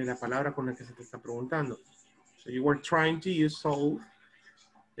la palabra con la que se te está preguntando. So you were trying to use solve.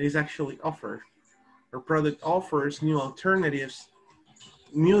 It is actually offer. Our product offers new alternatives,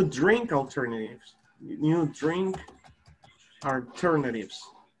 new drink alternatives, new drink alternatives.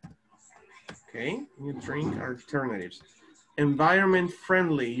 Okay, new drink alternatives. Environment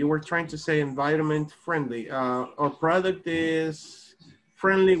friendly. You were trying to say environment friendly. Our product is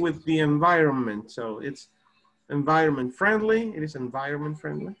friendly with the environment. So it's environment friendly. It is environment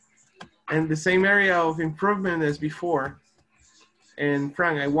friendly. And the same area of improvement as before. And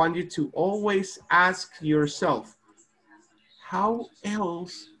Frank, I want you to always ask yourself, how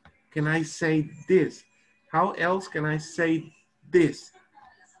else can I say this? How else can I say this?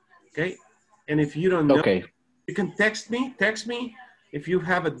 Okay. And if you don't know, Okay. you can text me. If you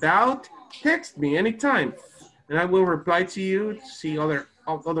have a doubt, text me anytime. And I will reply to you to see other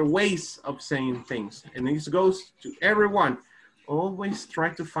ways of saying things. And this goes to everyone. Always try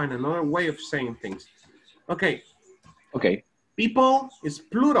to find another way of saying things. Okay. Okay. People is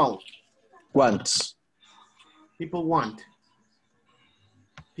plural. Wants. People want.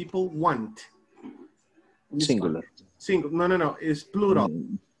 People want. Singular. Single. No. It's plural.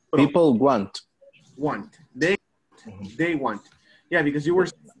 People want. Want. They want. Yeah, because you were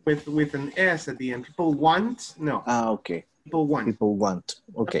with an S at the end. People want. No. Okay. People want. People want.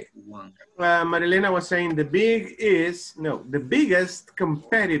 Okay. Marilena was saying the biggest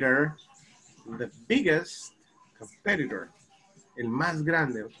competitor. The biggest competitor. El más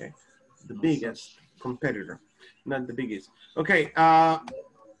grande, okay? The biggest competitor, not the biggest. Okay,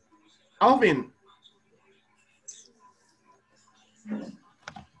 Alvin.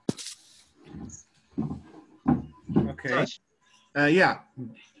 Okay. Yeah.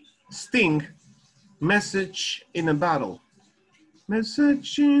 Sting. Message in a bottle.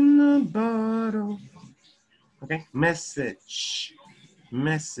 Message in a bottle. Okay. Message.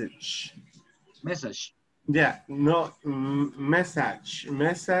 Yeah, no, message,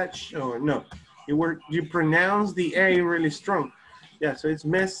 or no. You pronounce the A really strong. Yeah, so it's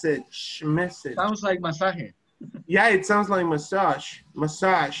message. Sounds like massage. Yeah, it sounds like massage.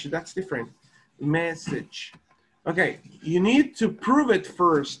 Massage, that's different. Message. Okay, you need to prove it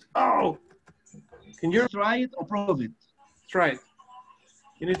first. Oh, can you try it or prove it? Try it.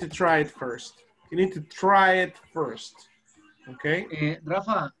 You need to try it first. Okay.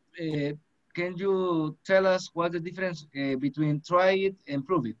 Rafa, can you tell us what's the difference between try it and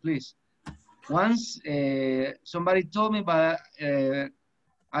prove it, please? Once somebody told me, but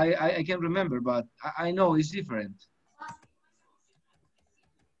I can't remember, but I know it's different.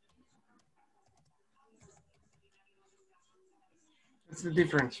 What's the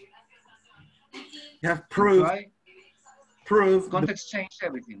difference? You have proof. Prove. Context change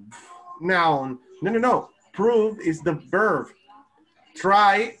everything. Noun. No. Prove is the verb.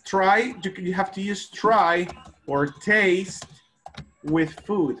 Try, you have to use try or taste with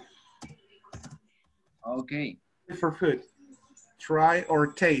food. Okay. for food. Try or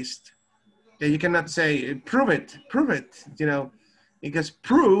taste. Yeah, you cannot say prove it, you know, because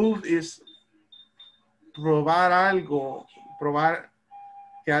prove is probar algo, probar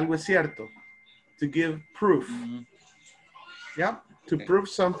que algo es cierto. To give proof. Yeah, to prove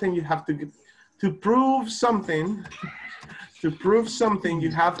something you have to give. To prove something,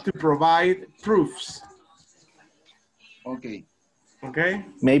 you have to provide proofs. Okay. Okay.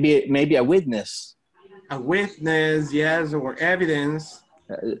 Maybe a witness. A witness, yes, or evidence.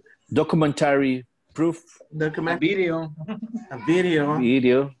 Documentary proof. A video. A video.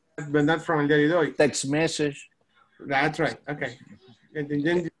 Video. But not from el día de hoy. Text message. That's right. Okay. And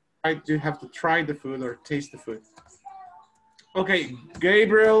then you have to try the food or taste the food. Okay,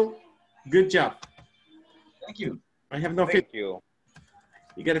 Gabriel, good job. Thank you. I have no Thank feedback. you.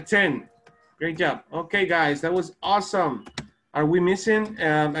 You got a 10. Great job. Okay, guys, that was awesome. Are we missing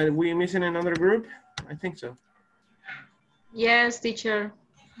another group? I think so. Yes, teacher.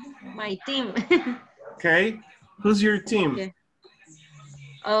 My team. Okay. Who's your team?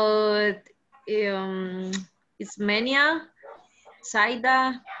 Okay. It's Menia,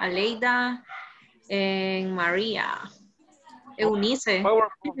 Saida, Aleida, and Maria. Eunice.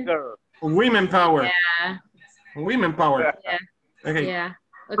 Powerful girl. Women power. Yeah. Women power. Yeah. Okay. Yeah.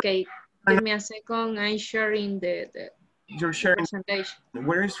 Okay. Give me a second. I'm sharing the You're sharing. presentation.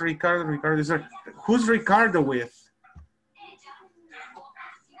 Where is Ricardo? Ricardo is there. Who's Ricardo with?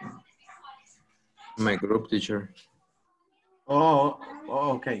 My group, teacher. Oh,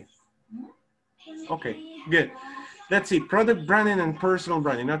 okay. Okay, good. Let's see, product branding and personal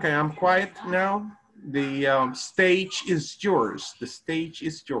branding. Okay, I'm quiet now. The stage is yours. The stage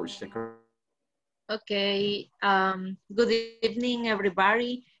is yours. Okay. Good evening,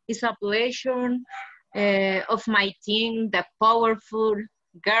 everybody. It's a pleasure of my team, the powerful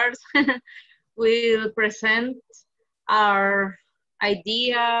girls, will present our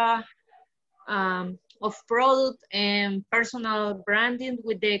idea of product and personal branding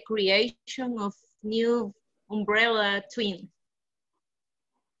with the creation of new umbrella twin.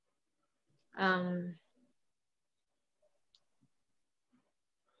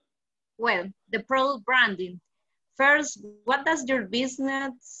 Well, the product branding. First, what does your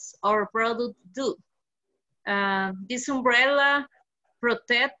business or product do? This umbrella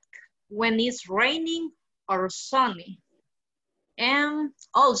protects when it's raining or sunny. And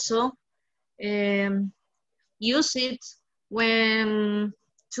also, use it when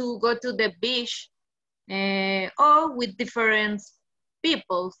to go to the beach or with different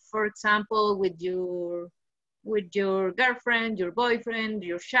people. For example, with your girlfriend, your boyfriend,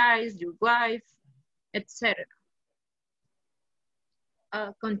 your child, your wife, etc.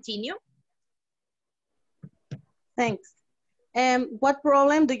 Continue. Thanks. What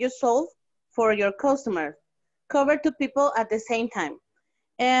problem do you solve for your customers? Cover two people at the same time.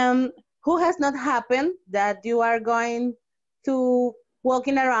 Who has not happened that you are going to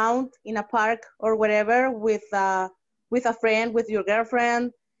walking around in a park or whatever with a friend, with your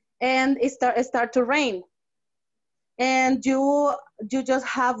girlfriend, and it start to rain, and you just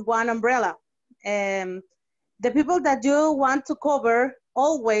have one umbrella. The people that you want to cover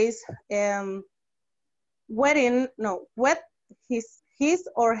always wet his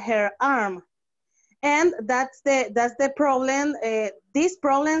or her arm. And that's the problem. This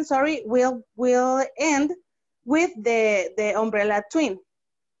problem, sorry, will end with the umbrella twin.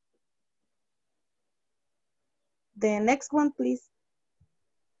 The next one, please.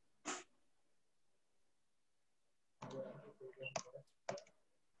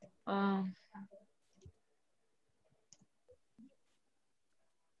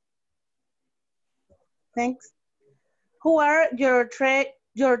 Thanks. Who are your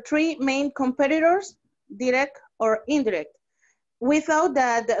three main competitors, direct or indirect? Without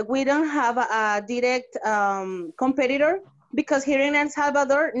that, we don't have a direct competitor, because here in El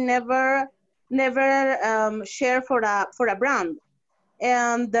Salvador, never share for a brand,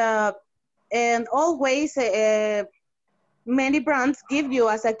 and always many brands give you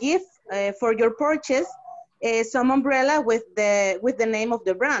as a gift for your purchase some umbrella with the name of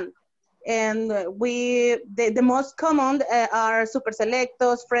the brand. And the most common are Super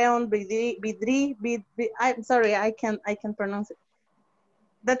Selectos, Freon, Vidri. I'm sorry, I can pronounce it.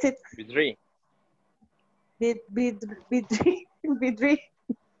 That's it. Vidri. Vidri.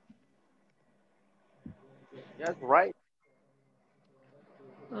 Yes, right.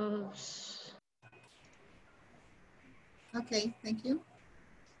 Okay, thank you.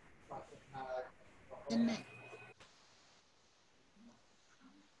 And next.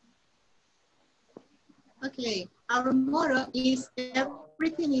 Okay, our motto is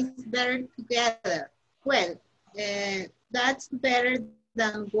everything is better together. Well, That's better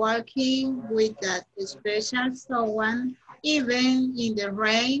than walking with that special someone, even in the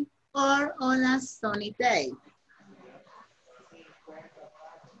rain or on a sunny day.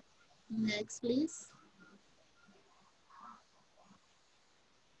 Next, please.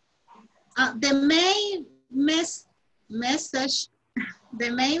 The main message, the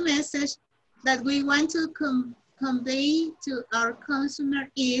main message that we want to convey to our consumer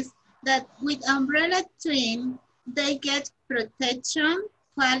is that with umbrella twin, they get protection,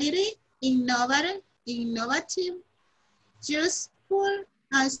 quality, innovative, useful,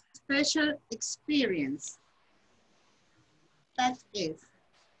 and special experience. That's it.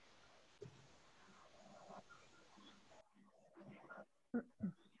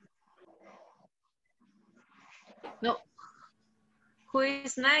 No. Who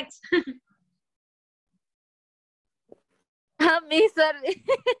is next? Me, sorry.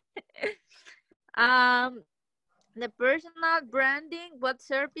 The personal branding, what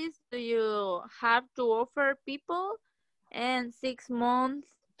service do you have to offer people? And 6 months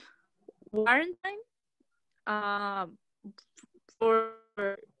warranty for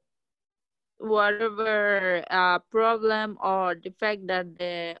whatever problem or defect that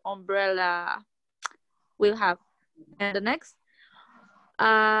the umbrella will have. And the next,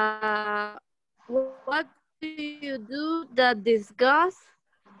 what do you do that disgusts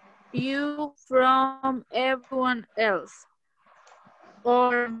you from everyone else?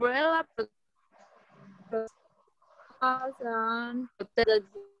 Or umbrella protects us and protect.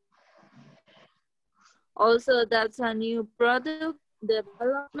 Also, that's a new product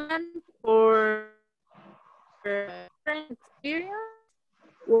development for different experience,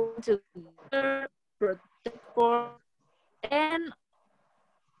 work together, protect for, and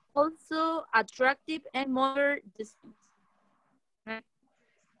also attractive and modern designs.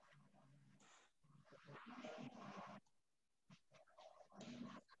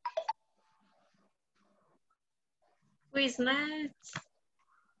 Who is next?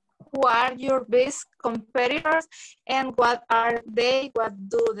 Who are your best competitors and what are they? What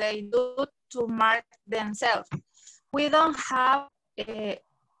do they do to market themselves? We don't have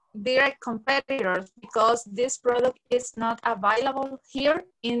direct competitors because this product is not available here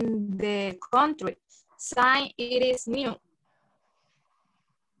in the country. Since it is new.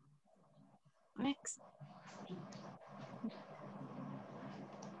 Next.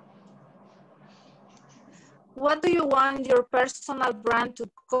 What do you want your personal brand to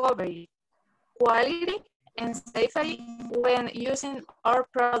cover? Quality and safety when using our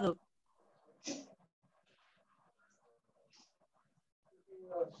product.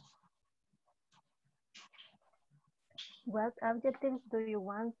 What objectives do you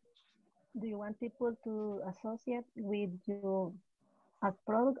want people to associate with your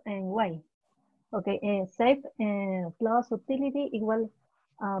product and why? Okay, safe plus utility equal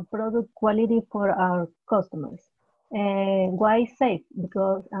product quality for our customers. Why safe?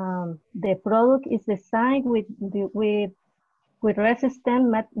 Because the product is designed with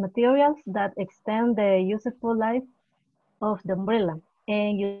resistant materials that extend the useful life of the umbrella.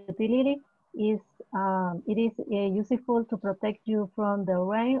 And utility is it is useful to protect you from the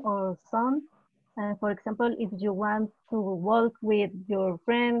rain or sun. For example, if you want to walk with your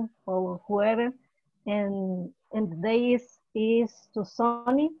friend or whoever, and the day is too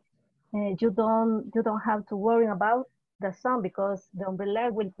sunny, you don't have to worry about the sun because the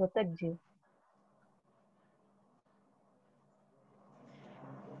umbrella will protect you.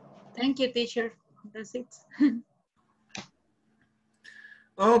 Thank you, teacher. That's it.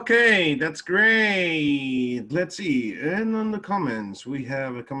 Okay, that's great. Let's see. And on the comments, we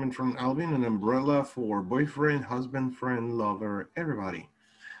have a comment from Alvin, an umbrella for boyfriend, husband, friend, lover, everybody.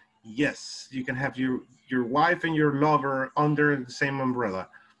 Yes, you can have your wife and your lover under the same umbrella.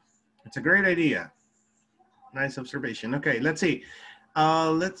 It's a great idea. Nice observation. Okay, let's see.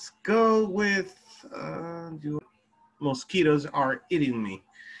 Let's go with mosquitoes are eating me.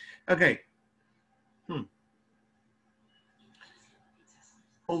 Okay.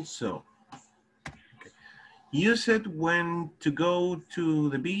 Also, okay. Use it when to go to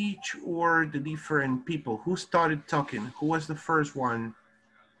the beach or the different people. Who started talking? Who was the first one?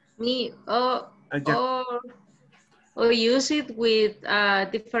 Me. Or use it with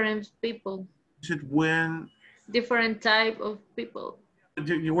different people. Use it when? Different type of people.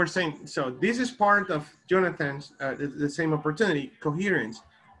 You were saying, so this is part of Jonathan's, the same opportunity, coherence.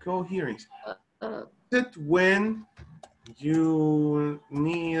 Use it when you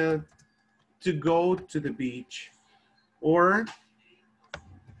need to go to the beach or,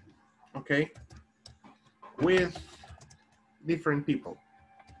 okay, with different people.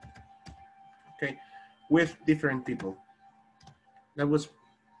 Okay, with different people. That was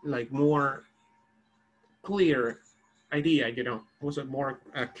like more clear idea, you know, was a more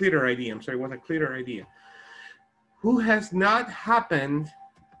clearer idea. I'm sorry, was a clearer idea. Who has not happened?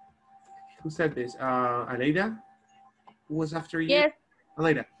 Who said this? Aleida? Who was after you? Yes.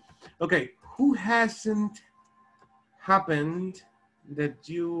 Aleida. Okay, who hasn't happened that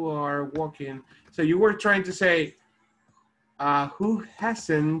you are walking? So you were trying to say, who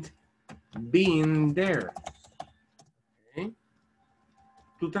hasn't been there? Okay.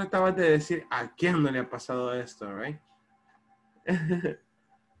 Tú tratabas de decir, ¿a quién no le ha pasado esto, right?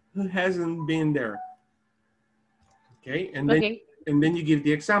 Who hasn't been there? Okay, and then you give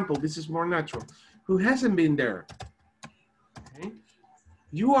the example. This is more natural. Who hasn't been there? Okay.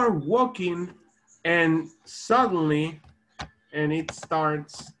 You are walking and suddenly, and it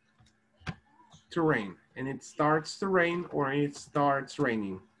starts to rain. And it starts to rain or it starts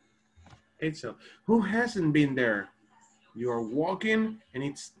raining. Okay, so who hasn't been there? You are walking and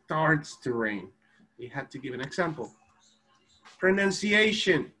it starts to rain. You have to give an example.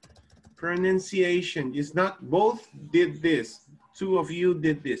 Pronunciation. Pronunciation. It's not both did this. Two of you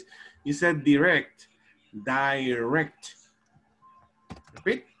did this. You said direct. Direct.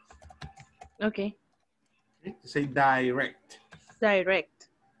 Repeat. Okay. Say direct. Direct.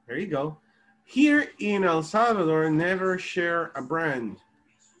 There you go. Here in El Salvador, never share a brand.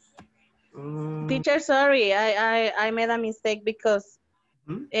 Teacher, sorry, I made a mistake because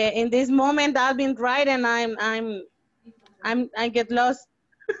in this moment I've been right and I get lost.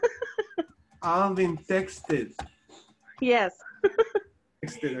 Alvin texted. Yes.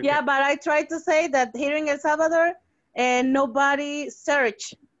 Texted, okay. Yeah, but I tried to say that here in El Salvador, nobody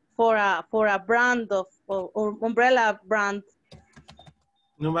search for a brand of or umbrella brand.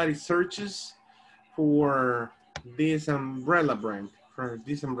 Nobody searches for this umbrella brand.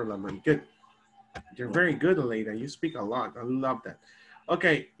 Good. You're very good, Aleida. You speak a lot. I love that.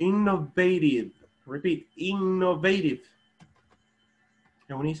 Okay, innovative. Repeat, innovative.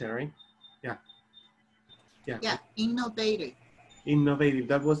 Eunice, right? Yeah. Yeah. Yeah, innovative. Innovative.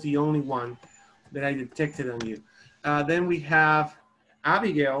 That was the only one that I detected on you. Then we have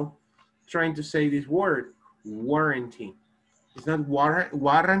Abigail trying to say this word, warranty. It's not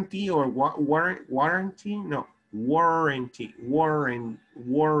warranty or warranty. No, warranty.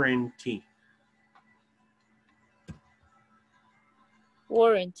 Warranty.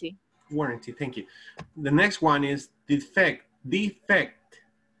 Warranty. Warranty. Thank you. The next one is defect. Defect.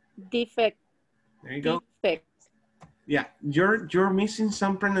 Defect. There you go. Defect. Yeah, you're missing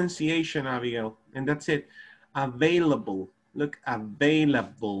some pronunciation, Abigail, and that's it. Available. Look,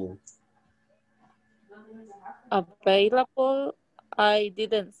 available. Available. I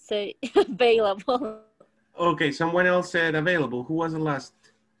didn't say available. Okay, someone else said available. Who was the last?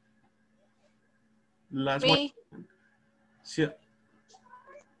 Last Me. one.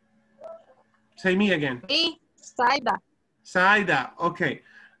 Say me again. Me. Saida. Saida. Okay.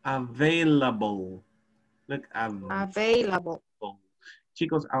 Available. Look, available.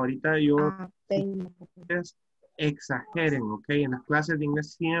 Chicos, ahorita yo exageren, ¿ok? En las clases de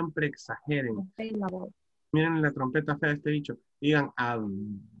inglés siempre exageren. Available. Miren la trompeta fea de este dicho. Digan available.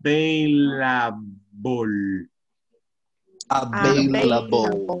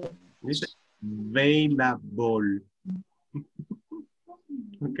 Available. ¿Viste? Available.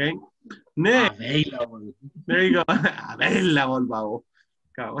 Okay. Next. Available. There you go. Available, babo.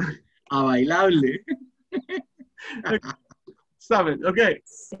 Available. Stop it. Okay.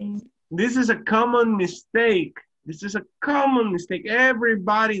 This is a common mistake. This is a common mistake.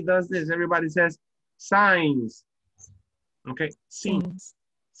 Everybody does this. Everybody says signs. Okay. Signs.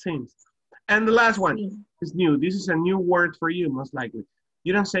 Signs. And the last one is new. This is a new word for you, most likely.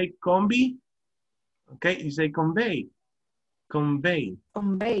 You don't say combi. Okay. You say convey. Convey.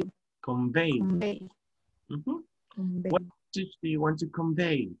 Convey. Convey. Convey. Mm-hmm. Convey. What message do you want to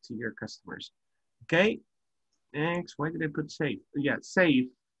convey to your customers? Okay. Next, why did I put safe? Yeah, safe.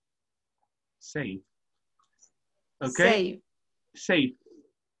 Safe. Okay. Safe.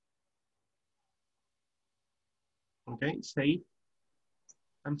 Okay, safe.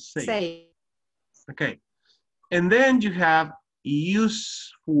 I'm safe. Safe. Okay. And then you have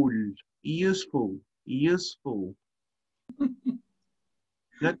useful. Useful. Useful.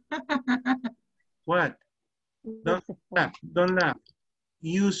 Not, what? Don't laugh. Don't laugh.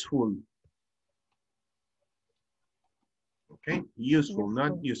 Useful. Okay, useful,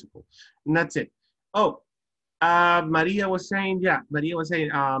 not useful. And that's it. Oh, Maria was saying, yeah, Maria was saying,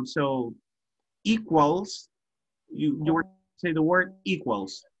 so equals, you were say the word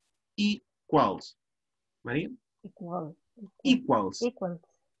equals. Equals. Maria? Equals. Equals. Equals.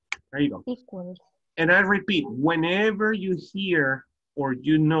 There you go. Equals. And I repeat, whenever you hear or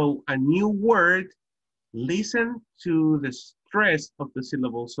you know a new word, listen to the stress of the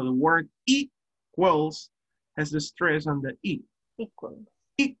syllable. So the word equals has the stress on the E. Equal.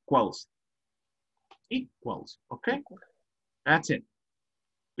 Equals. Equals. Okay? That's it.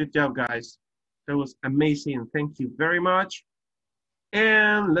 Good job, guys. That was amazing. Thank you very much.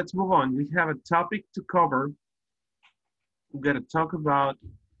 And let's move on. We have a topic to cover. We're going to talk about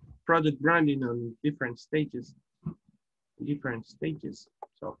product branding on different stages.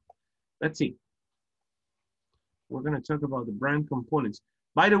 So let's see. We're going to talk about the brand components.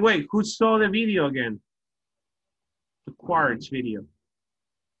 By the way, who saw the video again? The Quartz video.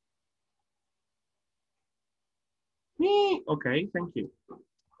 Me? Okay, thank you.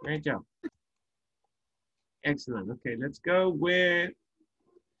 Great job. Excellent. Okay, let's go with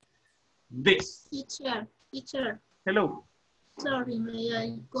this. Teacher. Hello. Sorry, may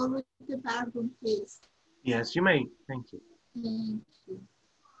I go with the bathroom, please? Yes, you may. Thank you. Thank you.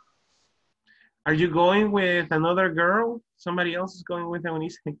 Are you going with another girl? Somebody else is going with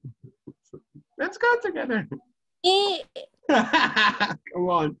Eunice? Let's go together. Come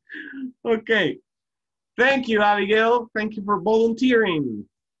on. Okay. Thank you, Abigail. Thank you for volunteering.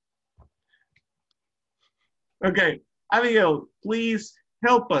 Okay, Abigail, please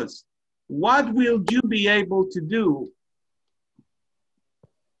help us. What will you be able to do?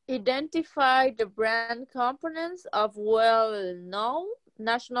 Identify the brand components of well-known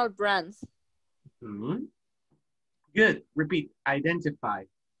national brands. Mm-hmm. Good. Repeat. Identify.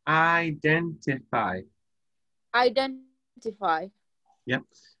 Identify. Identify. Yep.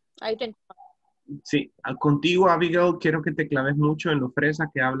 Identify. Sí. Contigo, Abigail, quiero que te claves mucho en lo fresa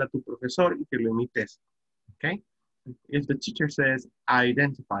que habla tu profesor y que lo imites. Okay? If the teacher says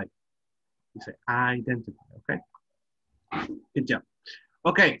identify, you say identify. Okay? Good job.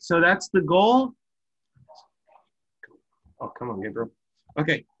 Okay, so that's the goal. Oh, come on, Gabriel.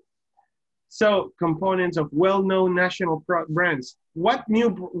 Okay. So, components of well-known national brands. What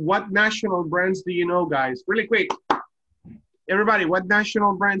national brands do you know, guys? Really quick. Everybody, what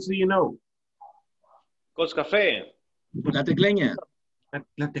national brands do you know? Coscafé. La Tecleña.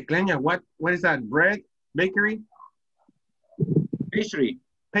 La Tecleña. What is that? Bread? Bakery? Pastry.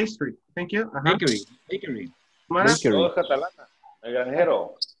 Pastry. Thank you. Bakery. Todo catalana. El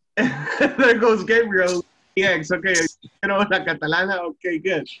granjero. There goes Gabriel. Yes, okay. You know la catalana. Okay,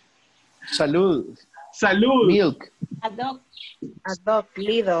 good. Salud. Salud. Milk. Adopt,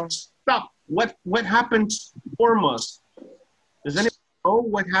 Lido. Stop. What happened to Formos? Does anyone know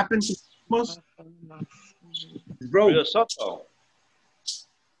what happened to Formos? Rio Soto.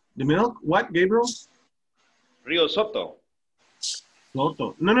 The milk? What, Gabriel? Rio Soto.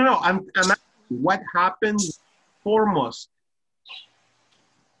 Soto. No. I'm asking what happened to Formos?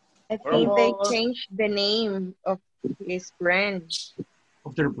 I think they changed the name of his brand.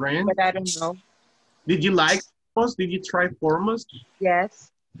 Of their brand? But I don't know. Did you like Formos? Did you try Formos?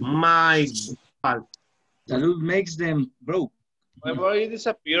 Yes. My God. Salud makes them broke. Well, it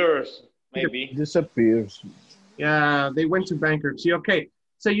disappears, maybe. Disappears. Yeah, they went to bankruptcy. Okay,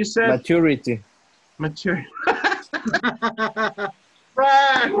 so you said... Maturity. Maturity.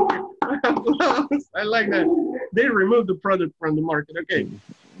 Right. I like that. They removed the product from the market. Okay,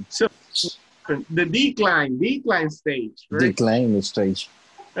 so the decline stage. Right? Decline stage.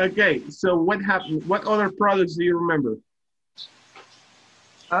 Okay, so what happened? What other products do you remember?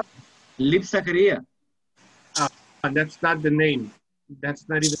 Lipsacaria. And that's not the name. That's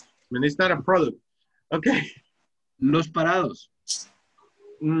not even, and it's not a product. Okay. Los Parados.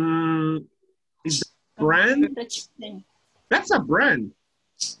 Is that a brand? That's a brand.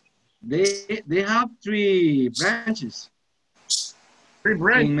 They have 3 branches. 3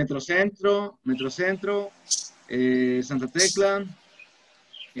 brands. In Metrocentro, Santa Tecla,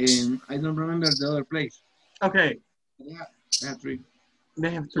 and I don't remember the other place. Okay. Yeah, they have 3. They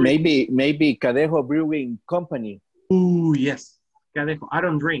have 3. Maybe Cadejo Brewing Company. Ooh, yes. Cadejo. I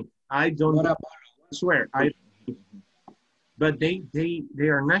don't drink. I don't. I swear. But they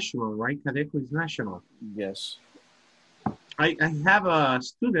are national, right? Cadejo is national. Yes. I have a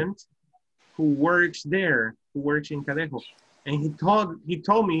student who works there, who works in Cadejo, and he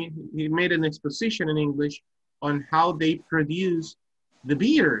told me he made an exposition in English on how they produce the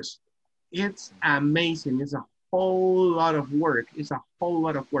beers. It's amazing. It's a whole lot of work. It's a whole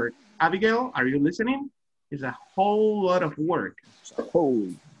lot of work. Abigail, are you listening? It's a whole lot of work. A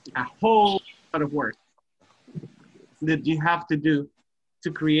whole lot of work that you have to do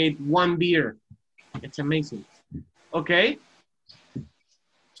to create one beer. It's amazing. Okay.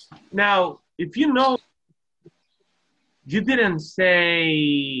 Now, if you know, you didn't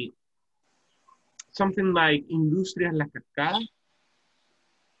say something like Industrias La Cascada.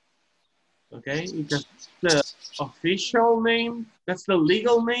 Okay, because the official name, that's the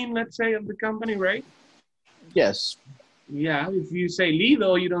legal name, let's say, of the company, right? Yes. Yeah, if you say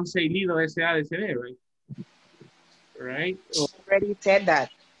Lido, you don't say Lido S.A.D.C.B., right? Right? Or Already said that.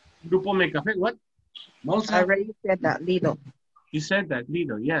 Grupo Mecafé, what? I already said that, Lido. You said that,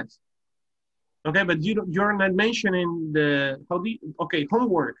 Lido, yes. Okay, but you're not mentioning the, okay,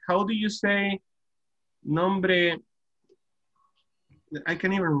 homework. How do you say nombre, I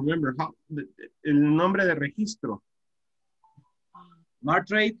can't even remember, el nombre de registro. Mark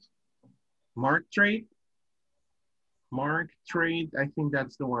trade. Mark trade. Mark trade, I think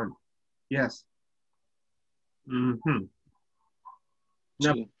that's the one. Yes. Mm-hmm.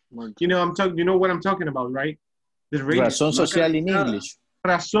 Now, you know what I'm talking about, right? The radio. Razón social in English.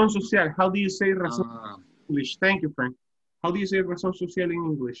 Razón social. How do you say razón in English? Thank you, Frank. How do you say razón social in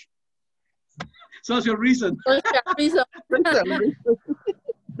English? Social reason. Social reason.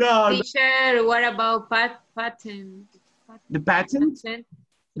 No, Teacher, what about patent? The patent?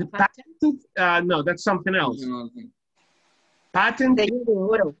 The patent? No, that's something else. Patent. Sello de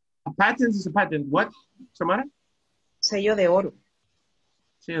oro. A patent is a patent. What, Samara? Sello de oro.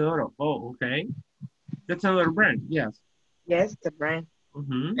 Sello de oro. Oh, okay. That's another brand. Yes. Yes, the brand.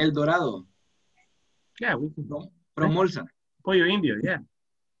 Mm-hmm. El Dorado. Yeah, we can. From Molsa. Pollo Indio, yeah.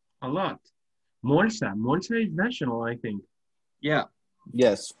 A lot. Molsa. Molsa is national, I think. Yeah.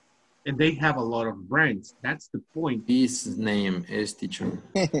 Yes. And they have a lot of brands. That's the point. His name is teacher.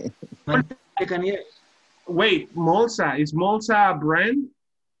 Wait, Molsa. Is Molsa a brand?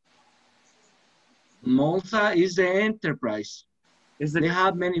 Molsa is the enterprise. They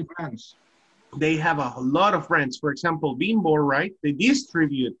have many brands. They have a lot of brands. For example, Bimbo, right? They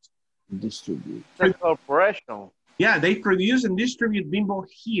distribute. It's a corporation. Yeah, they produce and distribute Bimbo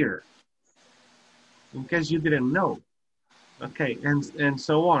here. In case you didn't know. Okay, and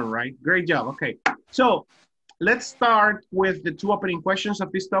so on, right? Great job. Okay, so let's start with the two opening questions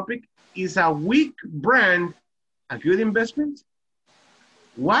of this topic. Is a weak brand a good investment?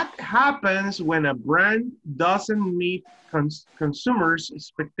 What happens when a brand doesn't meet consumers'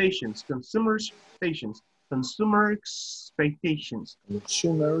 expectations? Consumers' expectations. Consumer expectations.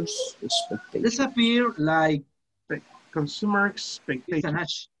 Consumers' expectations. Disappear like consumer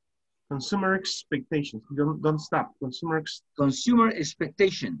expectations. Consumer expectations. Don't stop. Consumer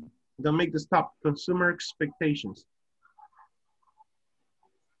expectation. Don't make the stop. Consumer expectations.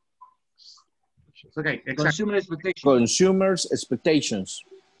 Okay, exactly. Consumer expectations. Consumers' expectations.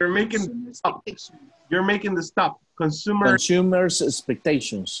 You're making the stop. You're making the stop. Consumers'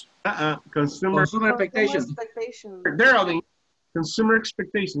 expectations. Consumer expectations. Geraldine. Consumer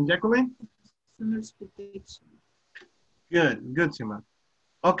expectations. Jacqueline? Consumer expectations. Good, Sima.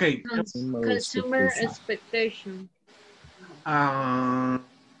 Okay. Consumer expectation.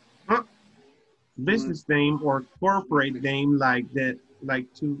 Business name or corporate name like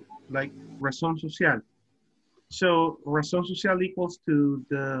razón social. So razón social equals to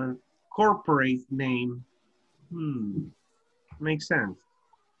the corporate name. Makes sense.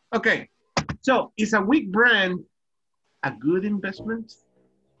 Okay. So is a weak brand a good investment?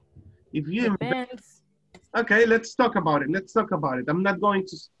 If you invest. Okay, let's talk about it. I'm not going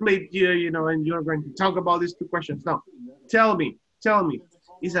to split you, and you're going to talk about these two questions. No, tell me,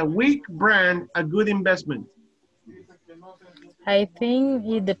 is a weak brand a good investment? I think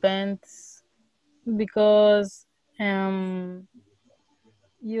it depends because you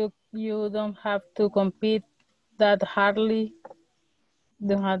don't have to compete that hardly.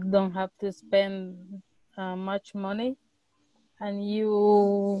 Don't have to spend much money, and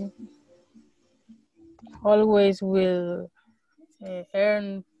you always will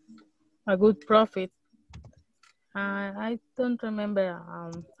earn a good profit. I don't remember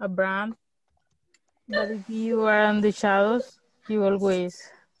a brand, but if you are in the shadows, you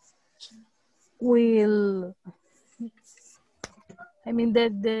always will. I mean,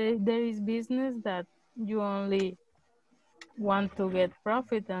 there is business that you only want to get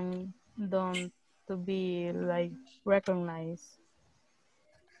profit and don't to be like recognized.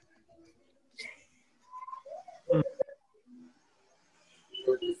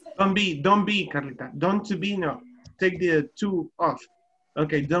 Don't be, Carlita. Don't to be, no. Take the two off.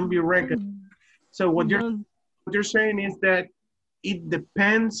 Okay, don't be recognized. So what you're saying is that it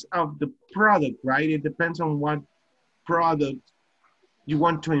depends of the product, right? It depends on what product you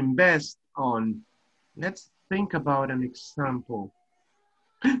want to invest on. Let's think about an example.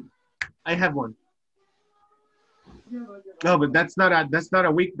 I have one. No, but that's not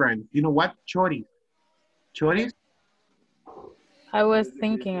a weak brand. You know what? Choris. I was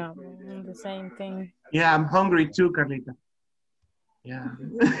thinking of the same thing. Yeah, I'm hungry too, Carlita. Yeah.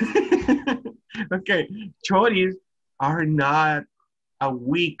 Okay, Choris are not a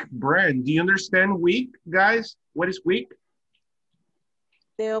weak brand. Do you understand weak, guys? What is weak?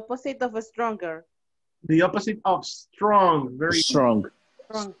 The opposite of a stronger. The opposite of strong. Very Strong.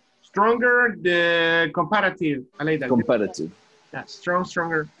 Strong. Stronger, the comparative. Aleida. Comparative. Yeah, strong,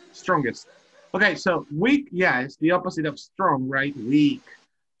 stronger, strongest. Okay, so weak, yeah, it's the opposite of strong, right? Weak.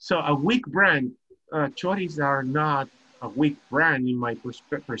 So a weak brand, Choris are not a weak brand in my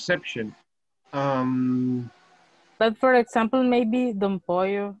perception. But for example, maybe Don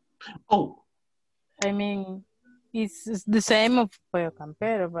Pollo. Oh. I mean, it's the same of Pollo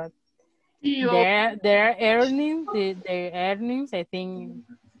Campero, but Yo. their earnings, their earnings, I think,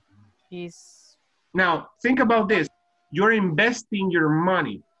 is. Now, think about this. You're investing your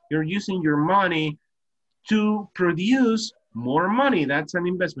money. You're using your money to produce more money. That's an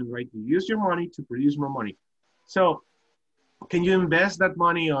investment, right? You use your money to produce more money. So can you invest that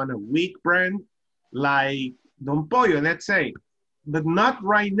money on a weak brand like Don Pollo, let's say? But not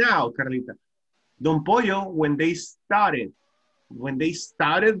right now, Carlita. Don Pollo, when they started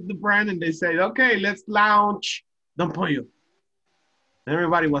the brand and they said, okay, let's launch Don Pollo.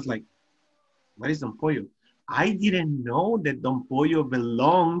 Everybody was like, what is Don Pollo? I didn't know that Don Pollo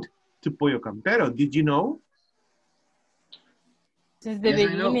belonged to Pollo Campero. Did you know? Since the Yes,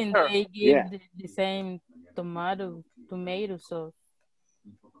 beginning, they give the same tomato sauce.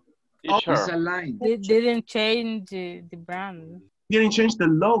 It's a line. They didn't change the brand. Didn't change the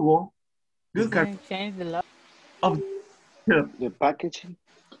logo. Good. Didn't change the logo. Of the packaging.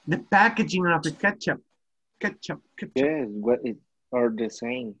 The packaging of the ketchup. Ketchup. Yes, what it are the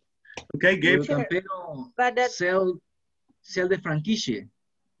same. Okay, Gabe. But that sell the franchise.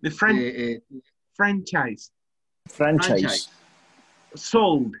 The franchise. Franchise.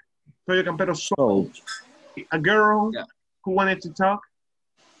 Sold. Pollo Campero sold. A girl who wanted to talk.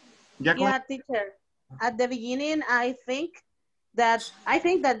 Yeah, teacher. At the beginning, I think that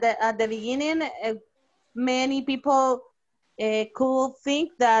at the beginning, many people could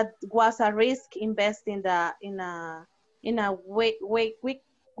think that was a risk invest in a weak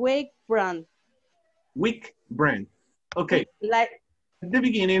brand. Weak brand. Okay. Like at the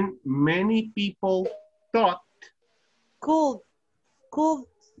beginning, many people thought. Cool.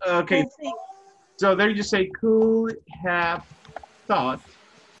 Okay. So there you say could have thought.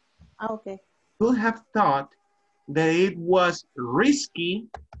 Okay. Could have thought that it was risky.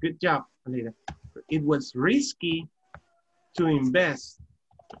 Good job, Alida. It was risky to invest.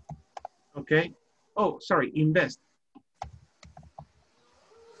 Okay. Oh, sorry, invest.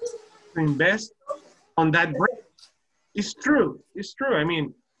 To invest on that brand. It's true. It's true. I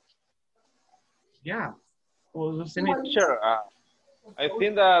mean, yeah. Well, Sure. I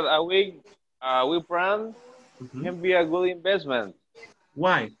think that a weak brand can be a good investment.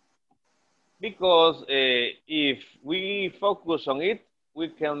 Why? Because if we focus on it, we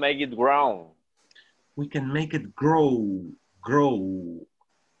can make it grow. We can make it grow.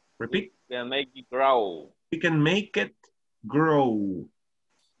 Repeat. We can make it grow. We can make it grow.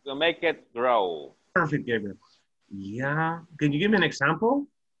 We can make it grow. Perfect, Gabriel. Yeah. Can you give me an example?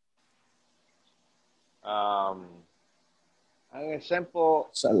 An example.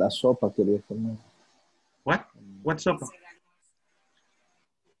 La sopa quería comer. What? What sopa?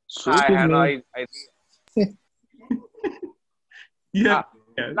 I have no idea. Yeah.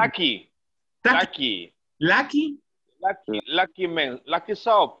 Lucky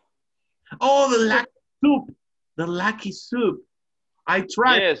soap. Oh, the lucky soup. The lucky soup. I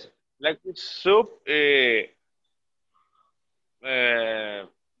tried. Yes, lucky soup.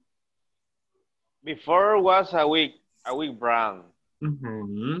 Before was a weak brand.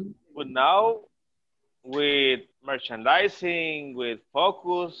 But now with merchandising, with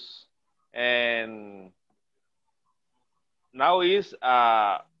focus, and now is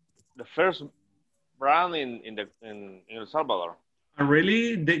the first brand in El Salvador.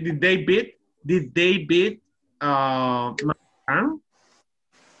 Really? Did they beat? Maruchan?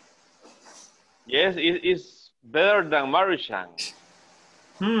 Yes, it is better than Maruchan.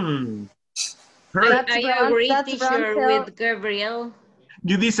 I agree, teacher, with Gabriel.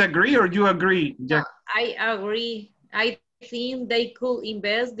 You disagree or you agree, Jack? I agree. I think they could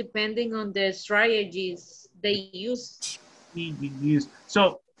invest depending on the strategies they use.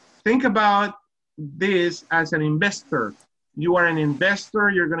 So think about this as an investor. You are an investor,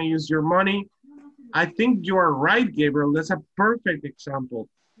 you're going to use your money. I think you are right, Gabriel. That's a perfect example.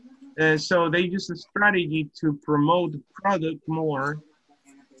 So they use a strategy to promote the product more.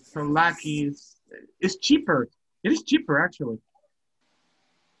 So Lucky is cheaper. It is cheaper, actually.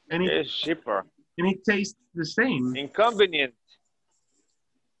 And It's cheaper. And it tastes the same. Inconvenient.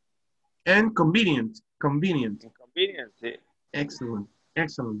 And convenient. Convenient. Inconvenient. Sí. Excellent.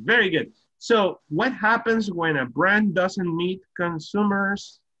 Excellent. Very good. So what happens when a brand doesn't meet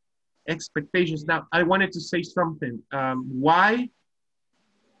consumers' expectations? Now, I wanted to say something. Why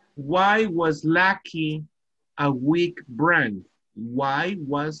was Lucky a weak brand? Why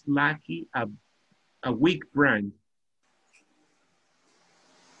was Lucky a weak brand?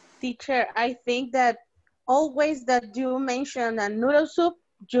 Teacher, I think that always that you mention a noodle soup,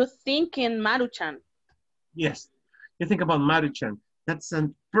 you think in Maruchan. Yes, you think about Maruchan. That's a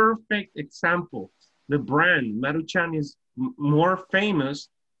perfect example. The brand Maruchan is more famous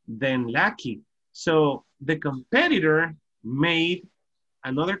than Lucky. So the competitor made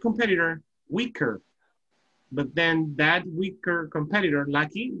another competitor weaker. But then that weaker competitor,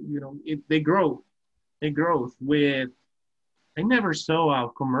 Lucky, you know, they grow. They grow with, I never saw a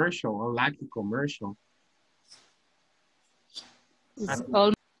commercial, a Lucky commercial. It's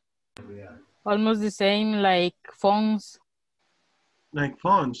almost the same like phones. Like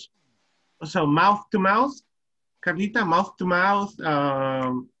phones. So mouth to mouth, Carlita, mouth to mouth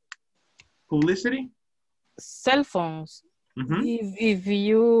publicity? Cell phones. Mm-hmm. If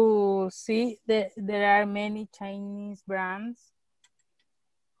you see that there are many Chinese brands,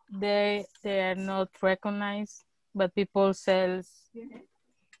 they are not recognized, but people sell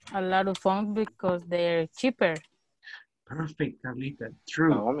a lot of phones because they're cheaper. Perfect, Carlita.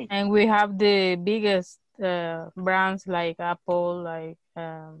 True. And we have the biggest brands like Apple, like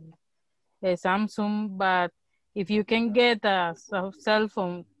Samsung, but if you can get a cell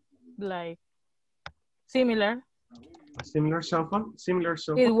phone like similar, a similar cell phone,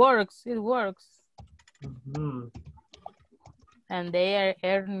 it works. It works. Mm-hmm. And they are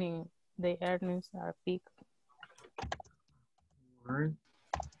earning. The earnings are big. All right.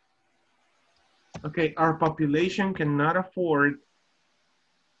 Okay, our population cannot afford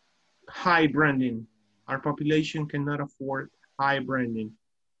high branding. Our population cannot afford high branding.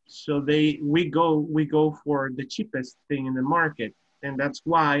 So we go for the cheapest thing in the market. And that's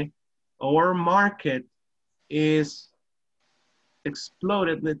why our market is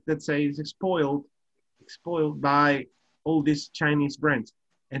exploded, let's say it's spoiled by all these Chinese brands.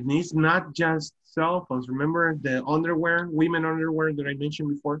 And it's not just cell phones. Remember the underwear, women underwear that I mentioned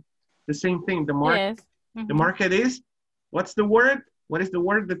before? The same thing, the market. Yes. Mm-hmm. The market is, what's the word? What is the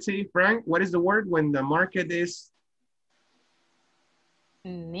word? Let's see, Frank, what is the word when the market is?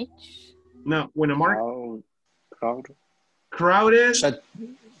 Niche? No, when a market. Crowded. Crowded.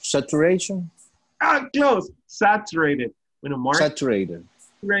 Saturation. Ah, close. Saturated. When a market. Saturated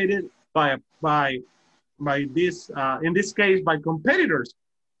by this, in this case, by competitors.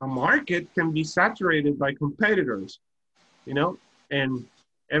 A market can be saturated by competitors, you know, and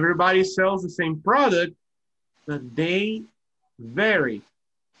everybody sells the same product, but they vary.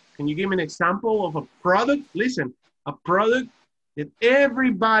 Can you give me an example of a product? Listen, a product that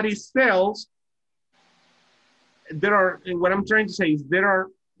everybody sells. There are, and what I'm trying to say is there are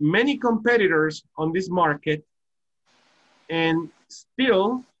many competitors on this market, and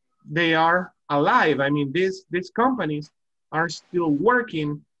still they are alive. I mean, these companies are still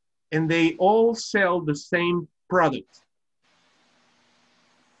working, and they all sell the same product.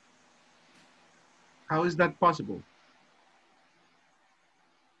 How is that possible?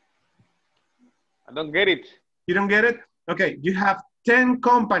 I don't get it. You don't get it? Okay, you have 10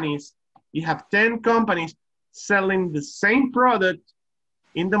 companies. You have 10 companies selling the same product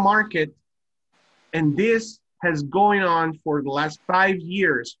in the market, and this has going on for the last 5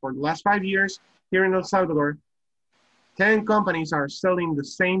 years. For the last 5 years here in El Salvador, 10 companies are selling the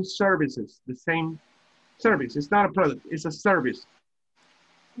same services, the same service. It's not a product, it's a service.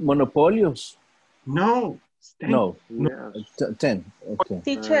 Monopolios? No. No. Yes. 10. Okay.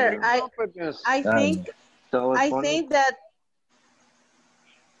 Teacher, I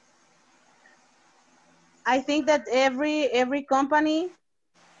think that every company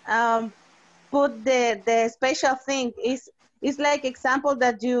put the special thing. It's like example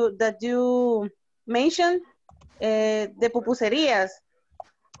that you mentioned, the pupuserias.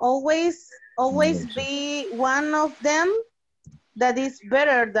 Always be one of them that is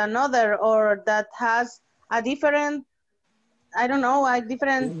better than other, or that has a different, I don't know, a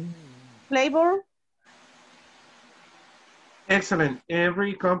different flavor. Excellent.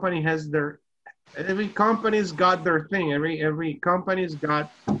 Every company has every company's got their thing. Every company's got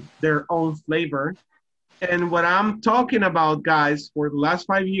their own flavor. And what I'm talking about, guys, for the last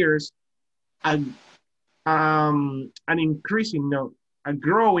 5 years, an increasing, no, a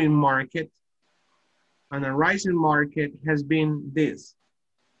growing market and a rising market has been this.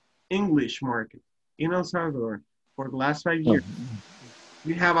 English market in El Salvador for the last 5 years.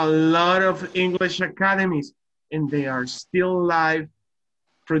 We have a lot of English academies, and they are still live,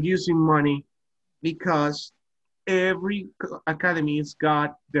 producing money, because every academy has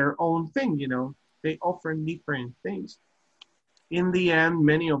got their own thing, you know. They offer different things. In the end,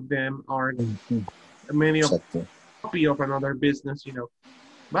 many of them are copy of another business, you know.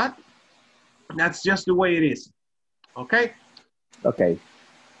 But that's just the way it is. Okay? Okay.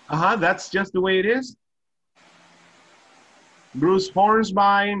 That's just the way it is. Bruce Hornsby,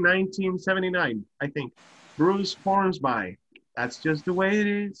 1979, I think. Bruce Hornsby. That's just the way it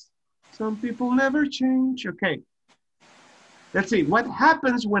is. Some people never change. Okay. Let's see. What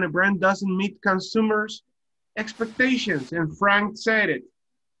happens when a brand doesn't meet consumers' expectations? And Frank said it.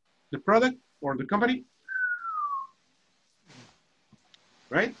 The product or the company?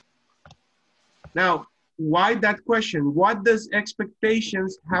 Right? Now, why that question? What does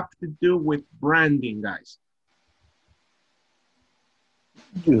expectations have to do with branding, guys?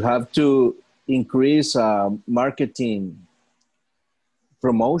 You have to increase marketing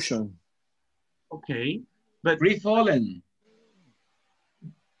promotion. Okay, but free fallen.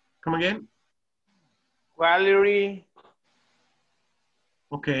 Come again? Quality.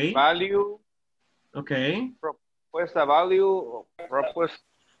 Okay. Value. Okay. Propuesta value. Propuesta.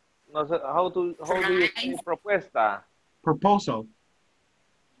 No sé, how do you say propuesta? Proposal.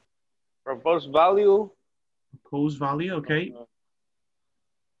 Proposed value. Proposed value, okay.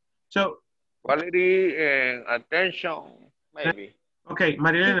 So. Quality and attention, maybe. Okay,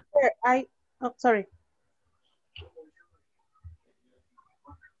 Marilena. Sorry.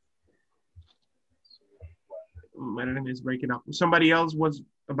 Marilyn is breaking up. Somebody else was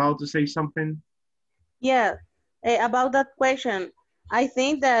about to say something. Yeah, about that question. I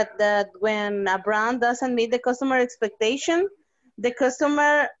think that when a brand doesn't meet the customer expectation, the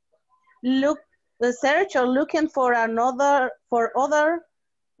customer search or looking for other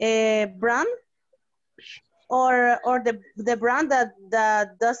brand, or the brand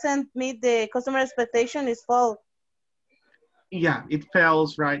that doesn't meet the customer expectation is false. Yeah, it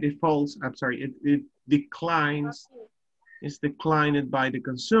fails, right? It falls. I'm sorry. It declines. It's declined by the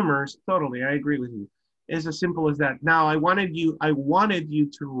consumers. Totally, I agree with you. It's as simple as that. Now, I wanted you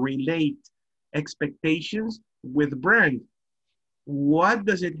to relate expectations with brand. What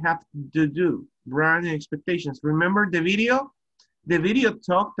does it have to do? Brand and expectations. Remember the video? The video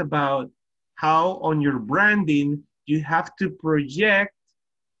talked about how on your branding, you have to project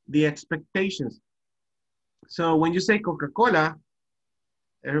the expectations. So when you say Coca-Cola,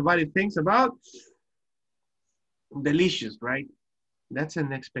 everybody thinks about delicious, right? That's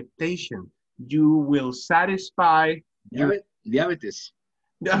an expectation. You will satisfy diabetes.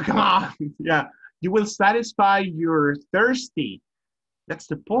 No, come on. Yeah. You will satisfy your thirsty. That's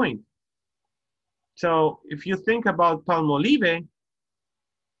the point. So if you think about Palmolive,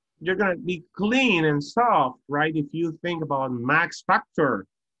 you're going to be clean and soft, right? If you think about Max Factor,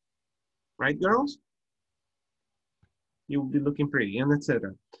 right, girls? You'll be looking pretty, and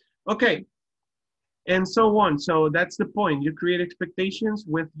etc. Okay. And so on. So that's the point. You create expectations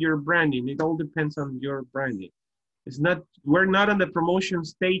with your branding. It all depends on your branding. It's not, we're not on the promotion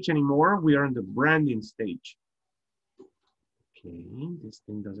stage anymore. We are on the branding stage. Okay, this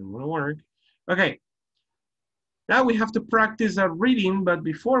thing doesn't want to work. Okay. Now we have to practice a reading, but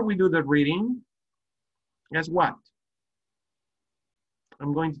before we do the reading, guess what?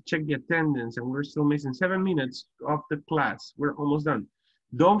 I'm going to check the attendance, and we're still missing 7 minutes of the class. We're almost done.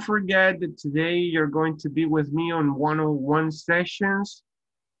 Don't forget that today you're going to be with me on one-on-one sessions.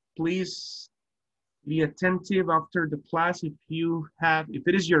 Please be attentive after the class if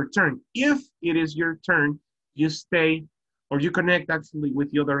it is your turn. If it is your turn, you stay or you connect actually with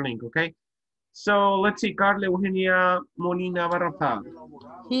the other link, okay? So let's see, Carla Eugenia Molina Barraza.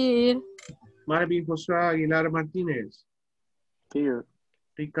 Here. Marvin Joshua Aguilar Martinez. Here.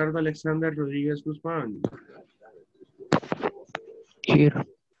 Ricardo Alexander Rodriguez Guzman. Here.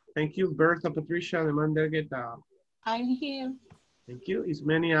 Thank you. Bertha Patricia Demanda Guetta. I'm here. Thank you.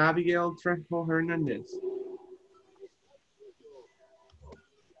 Ismenia Abigail Trejo Hernandez.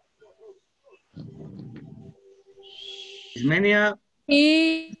 Ismenia.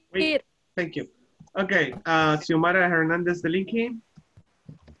 Here. Thank you. Okay. Xiomara Hernandez Delinqui.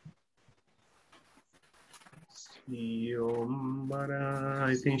 Xiomara,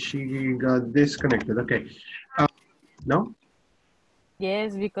 I think she got disconnected. Okay. No?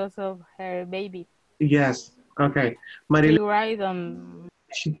 Yes, because of her baby. Yes. Okay. She Marila. write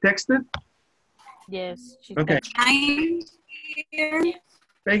She texted? Yes. She Okay. texted.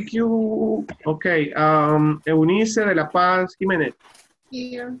 Thank you. Okay. Eunice de la Paz Jiménez.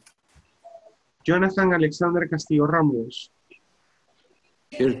 Here. Jonathan Alexander Castillo Ramos.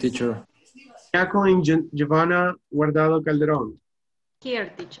 Here, teacher. Jacqueline Giovanna Guardado Calderón.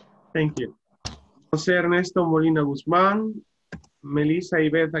 Here, teacher. Thank you. José Ernesto Molina Guzmán. Melissa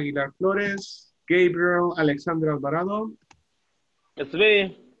Ivette Aguilar Flores. Gabriel Alexandra Alvarado. It's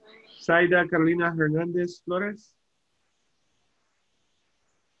me. Zaida Carolina Hernandez Flores.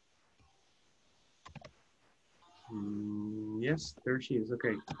 Yes, there she is.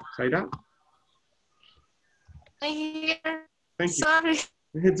 Okay. Zaida? I'm here. Thank you. Sorry.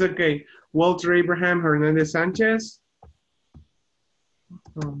 It's okay. Walter Abraham Hernandez Sanchez.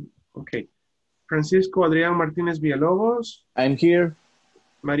 Okay. Francisco Adrián Martínez Villalobos. I'm here.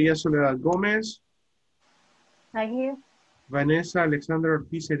 María Soledad Gómez. I'm here. Vanessa Alexandra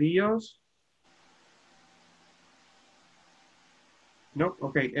Ortiz Cedillos. No,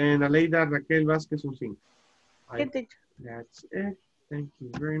 okay. And Aleida Raquel Vázquez Uncin. That's it. Thank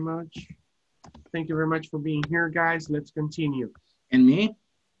you very much. Thank you very much for being here, guys. Let's continue. And me?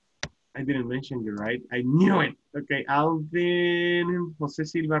 I didn't mention you, right? I knew it. Okay, Alvin, Jose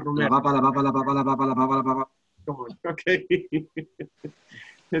Silva Romero. Come on, okay.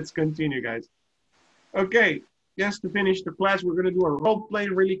 Let's continue, guys. Okay, just to finish the class, we're gonna do a role play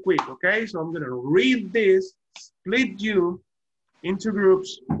really quick, okay? So I'm gonna read this, split you into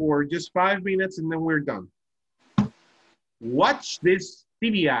groups for just 5 minutes, and then we're done. Watch this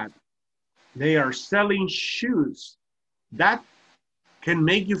TV ad. They are selling shoes that can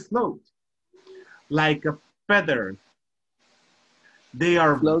make you float like a feather. They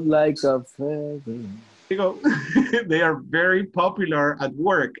are float like a feather. You go. They are very popular at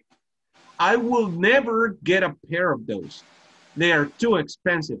work. I will never get a pair of those. They are too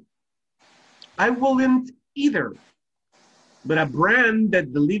expensive. I wouldn't either. But a brand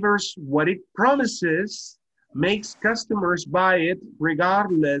that delivers what it promises makes customers buy it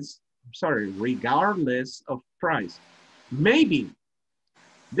regardless of price. Maybe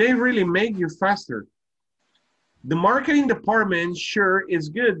they really make you faster. The marketing department sure is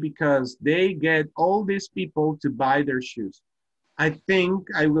good because they get all these people to buy their shoes. I think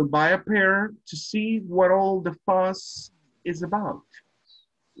I will buy a pair to see what all the fuss is about.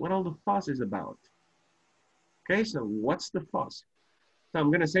 What all the fuss is about. Okay, so what's the fuss? So I'm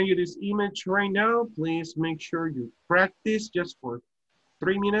gonna send you this image right now. Please make sure you practice just for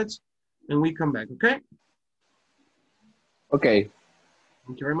 3 minutes and we come back, okay? Okay.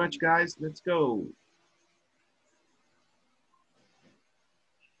 Thank you very much, guys. Let's go.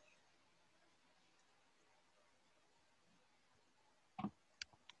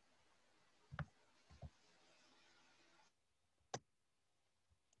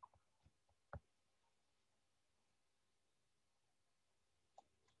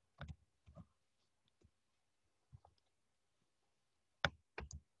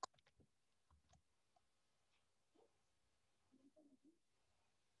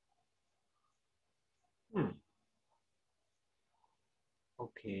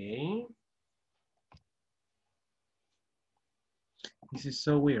 Okay. This is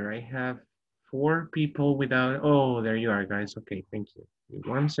so weird. I have 4 people without, oh, there you are, guys. Okay, thank you.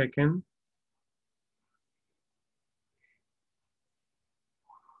 1 second.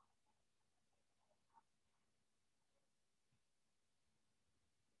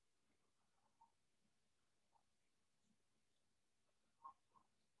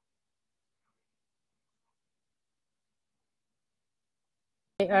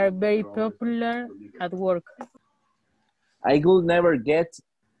 They are very popular at work. I will never get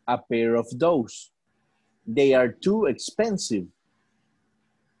a pair of those. They are too expensive.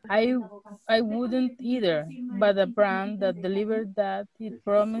 I wouldn't either, but a brand that delivers that it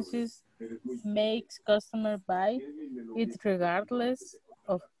promises makes customer buy it regardless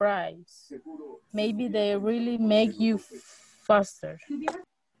of price. Maybe they really make you faster.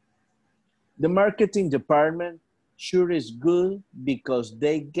 The marketing department sure is good because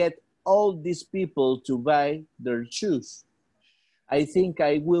they get all these people to buy their shoes. I think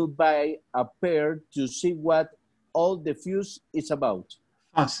I will buy a pair to see what all the fuss is about.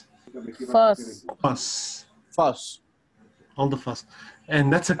 Fuss. Fuss. Fuss. Fuss. All the fuss.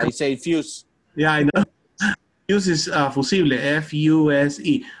 And that's a... I say fuse. Yeah, I know. Fuse is fusible,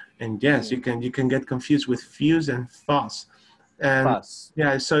 F-U-S-E. And yes, you can get confused with fuse and fuss. And fuss.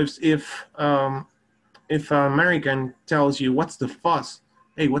 Yeah, so if an American tells you, what's the fuss?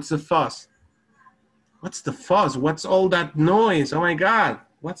 Hey, what's the fuss? What's the fuss? What's all that noise? Oh my God,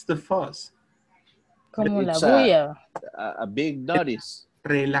 what's the fuss? Como la bulla. A big notice.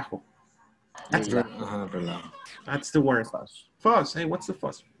 Relajo. That's the word. Fuss. Fuss. Hey, what's the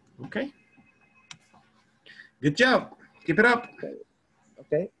fuss? Okay. Good job. Keep it up.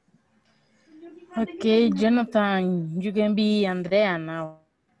 Okay. Okay, Jonathan, you can be Andrea now.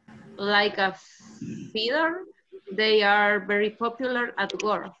 Like a feeder, they are very popular at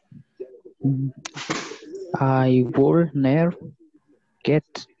work. I would never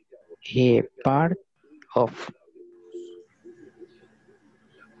get a part of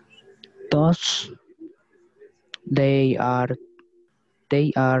those. They are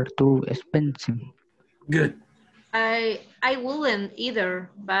too expensive. Good. I wouldn't either,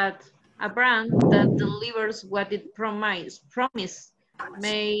 but a brand that delivers what it promise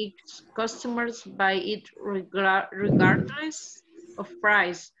makes customers buy it regardless of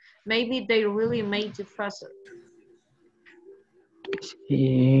price. Maybe they really made it faster.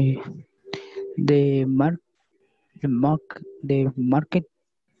 Eh, the mar the mark the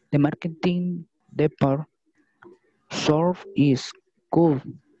marketing depart serve is good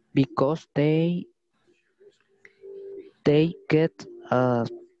because they get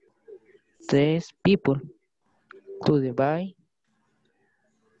these people to the buy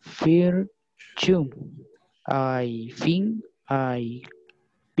fear too. I think I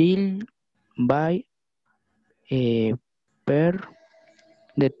will buy a pair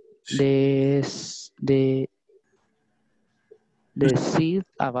the the the the seed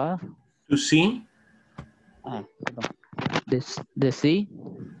above To see? perdón. The seed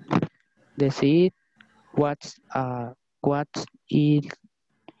the seed what's it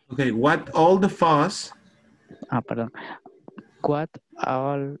Okay, what all the fuss perdón. What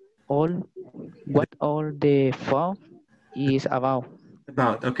all what all the fun is about.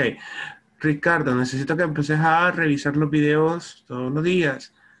 about? Okay. Ricardo, necesito que empieces a revisar los videos todos los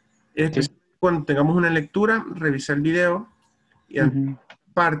días. Especialmente cuando tengamos una lectura, revisa el video y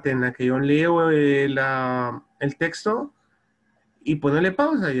parte en la que yo leo el texto y ponerle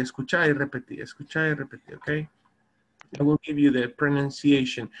pausa y escuchar y repetir, ¿ok? I will give you the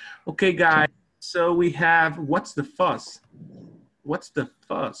pronunciation. Okay, guys, so we have, what's the fuss? What's the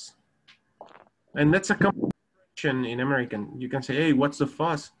fuss? And that's a combination in American. You can say, hey, what's the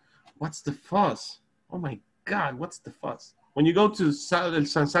fuss? What's the fuss? Oh my God, what's the fuss? When you go to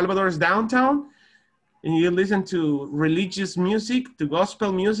San Salvador's downtown and you listen to religious music, to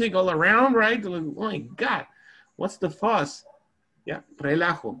gospel music all around, right? Oh my God, what's the fuss? Yeah,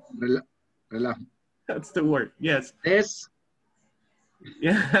 relajo. Relajo. That's the word, yes. Es.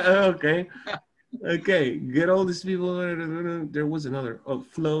 Yeah, okay. Okay, get all these people. There was another. Oh,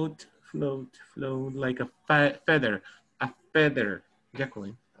 float, like a feather. A feather.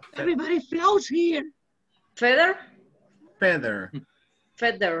 Jacqueline. Everybody floats here. Feather? Feather.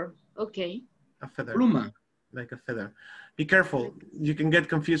 Feather, okay. A feather. Pluma. Like a feather. Be careful. You can get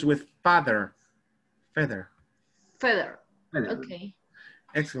confused with father. Feather. Feather, Feather. okay.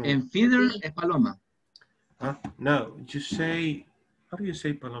 Excellent. And feather es paloma. Huh? No, just say, how do you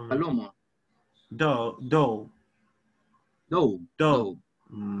say paloma? Paloma. Doe.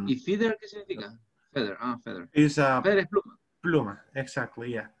 ¿Y feather qué significa? Feather, feather. Is feather es pluma. Pluma,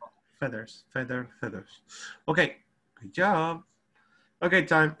 exactly, yeah. Feathers. Okay, good job. Okay,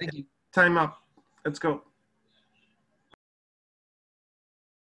 time up. Let's go.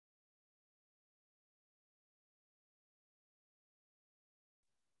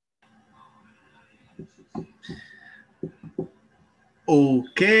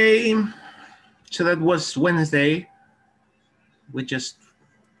 Okay, so that was Wednesday. We just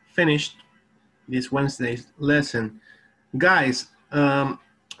finished this Wednesday's lesson. Guys,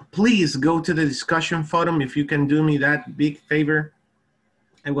 please go to the discussion forum if you can do me that big favor.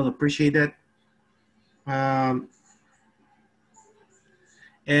 I will appreciate that.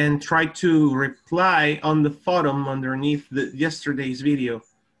 And try to reply on the forum underneath yesterday's video.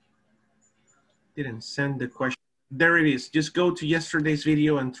 Didn't send the question. There it is. Just go to yesterday's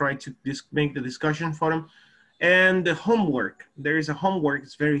video and try to make the discussion forum. And the homework, there is a homework.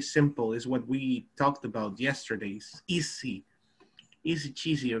 It's very simple. It's what we talked about yesterday. It's easy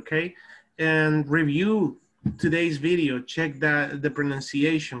cheesy, okay? And review today's video. Check the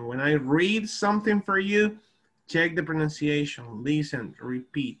pronunciation. When I read something for you, check the pronunciation, listen,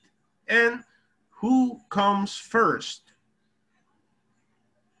 repeat. And who comes first?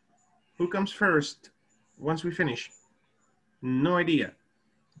 Who comes first once we finish? No idea.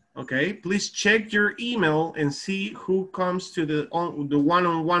 Okay, please check your email and see who comes to the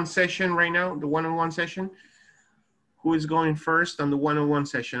one-on-one session right now, the one-on-one session. Who is going first on the one-on-one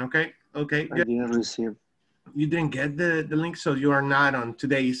session, okay? Okay. I didn't receive. You didn't get the link, so you are not on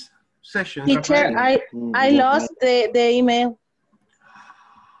today's session. Teacher, I lost the email.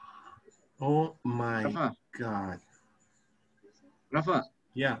 Oh my God. Rafa.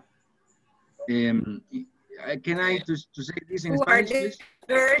 Yeah. can I to say this in Who are Spanish, the please?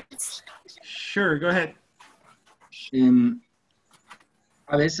 birds? Sure, go ahead.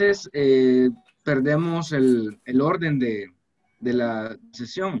 A veces perdemos el orden de la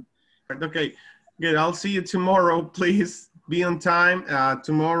sesión. Okay, good. I'll see you tomorrow. Please be on time.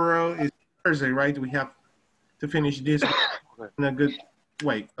 Tomorrow is Thursday, right? We have to finish this in a good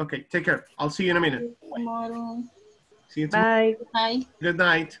way. Okay, take care. I'll see you in a minute. Tomorrow. See you tomorrow. Bye. Bye. Good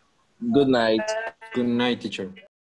night. Good night. Good night, teacher.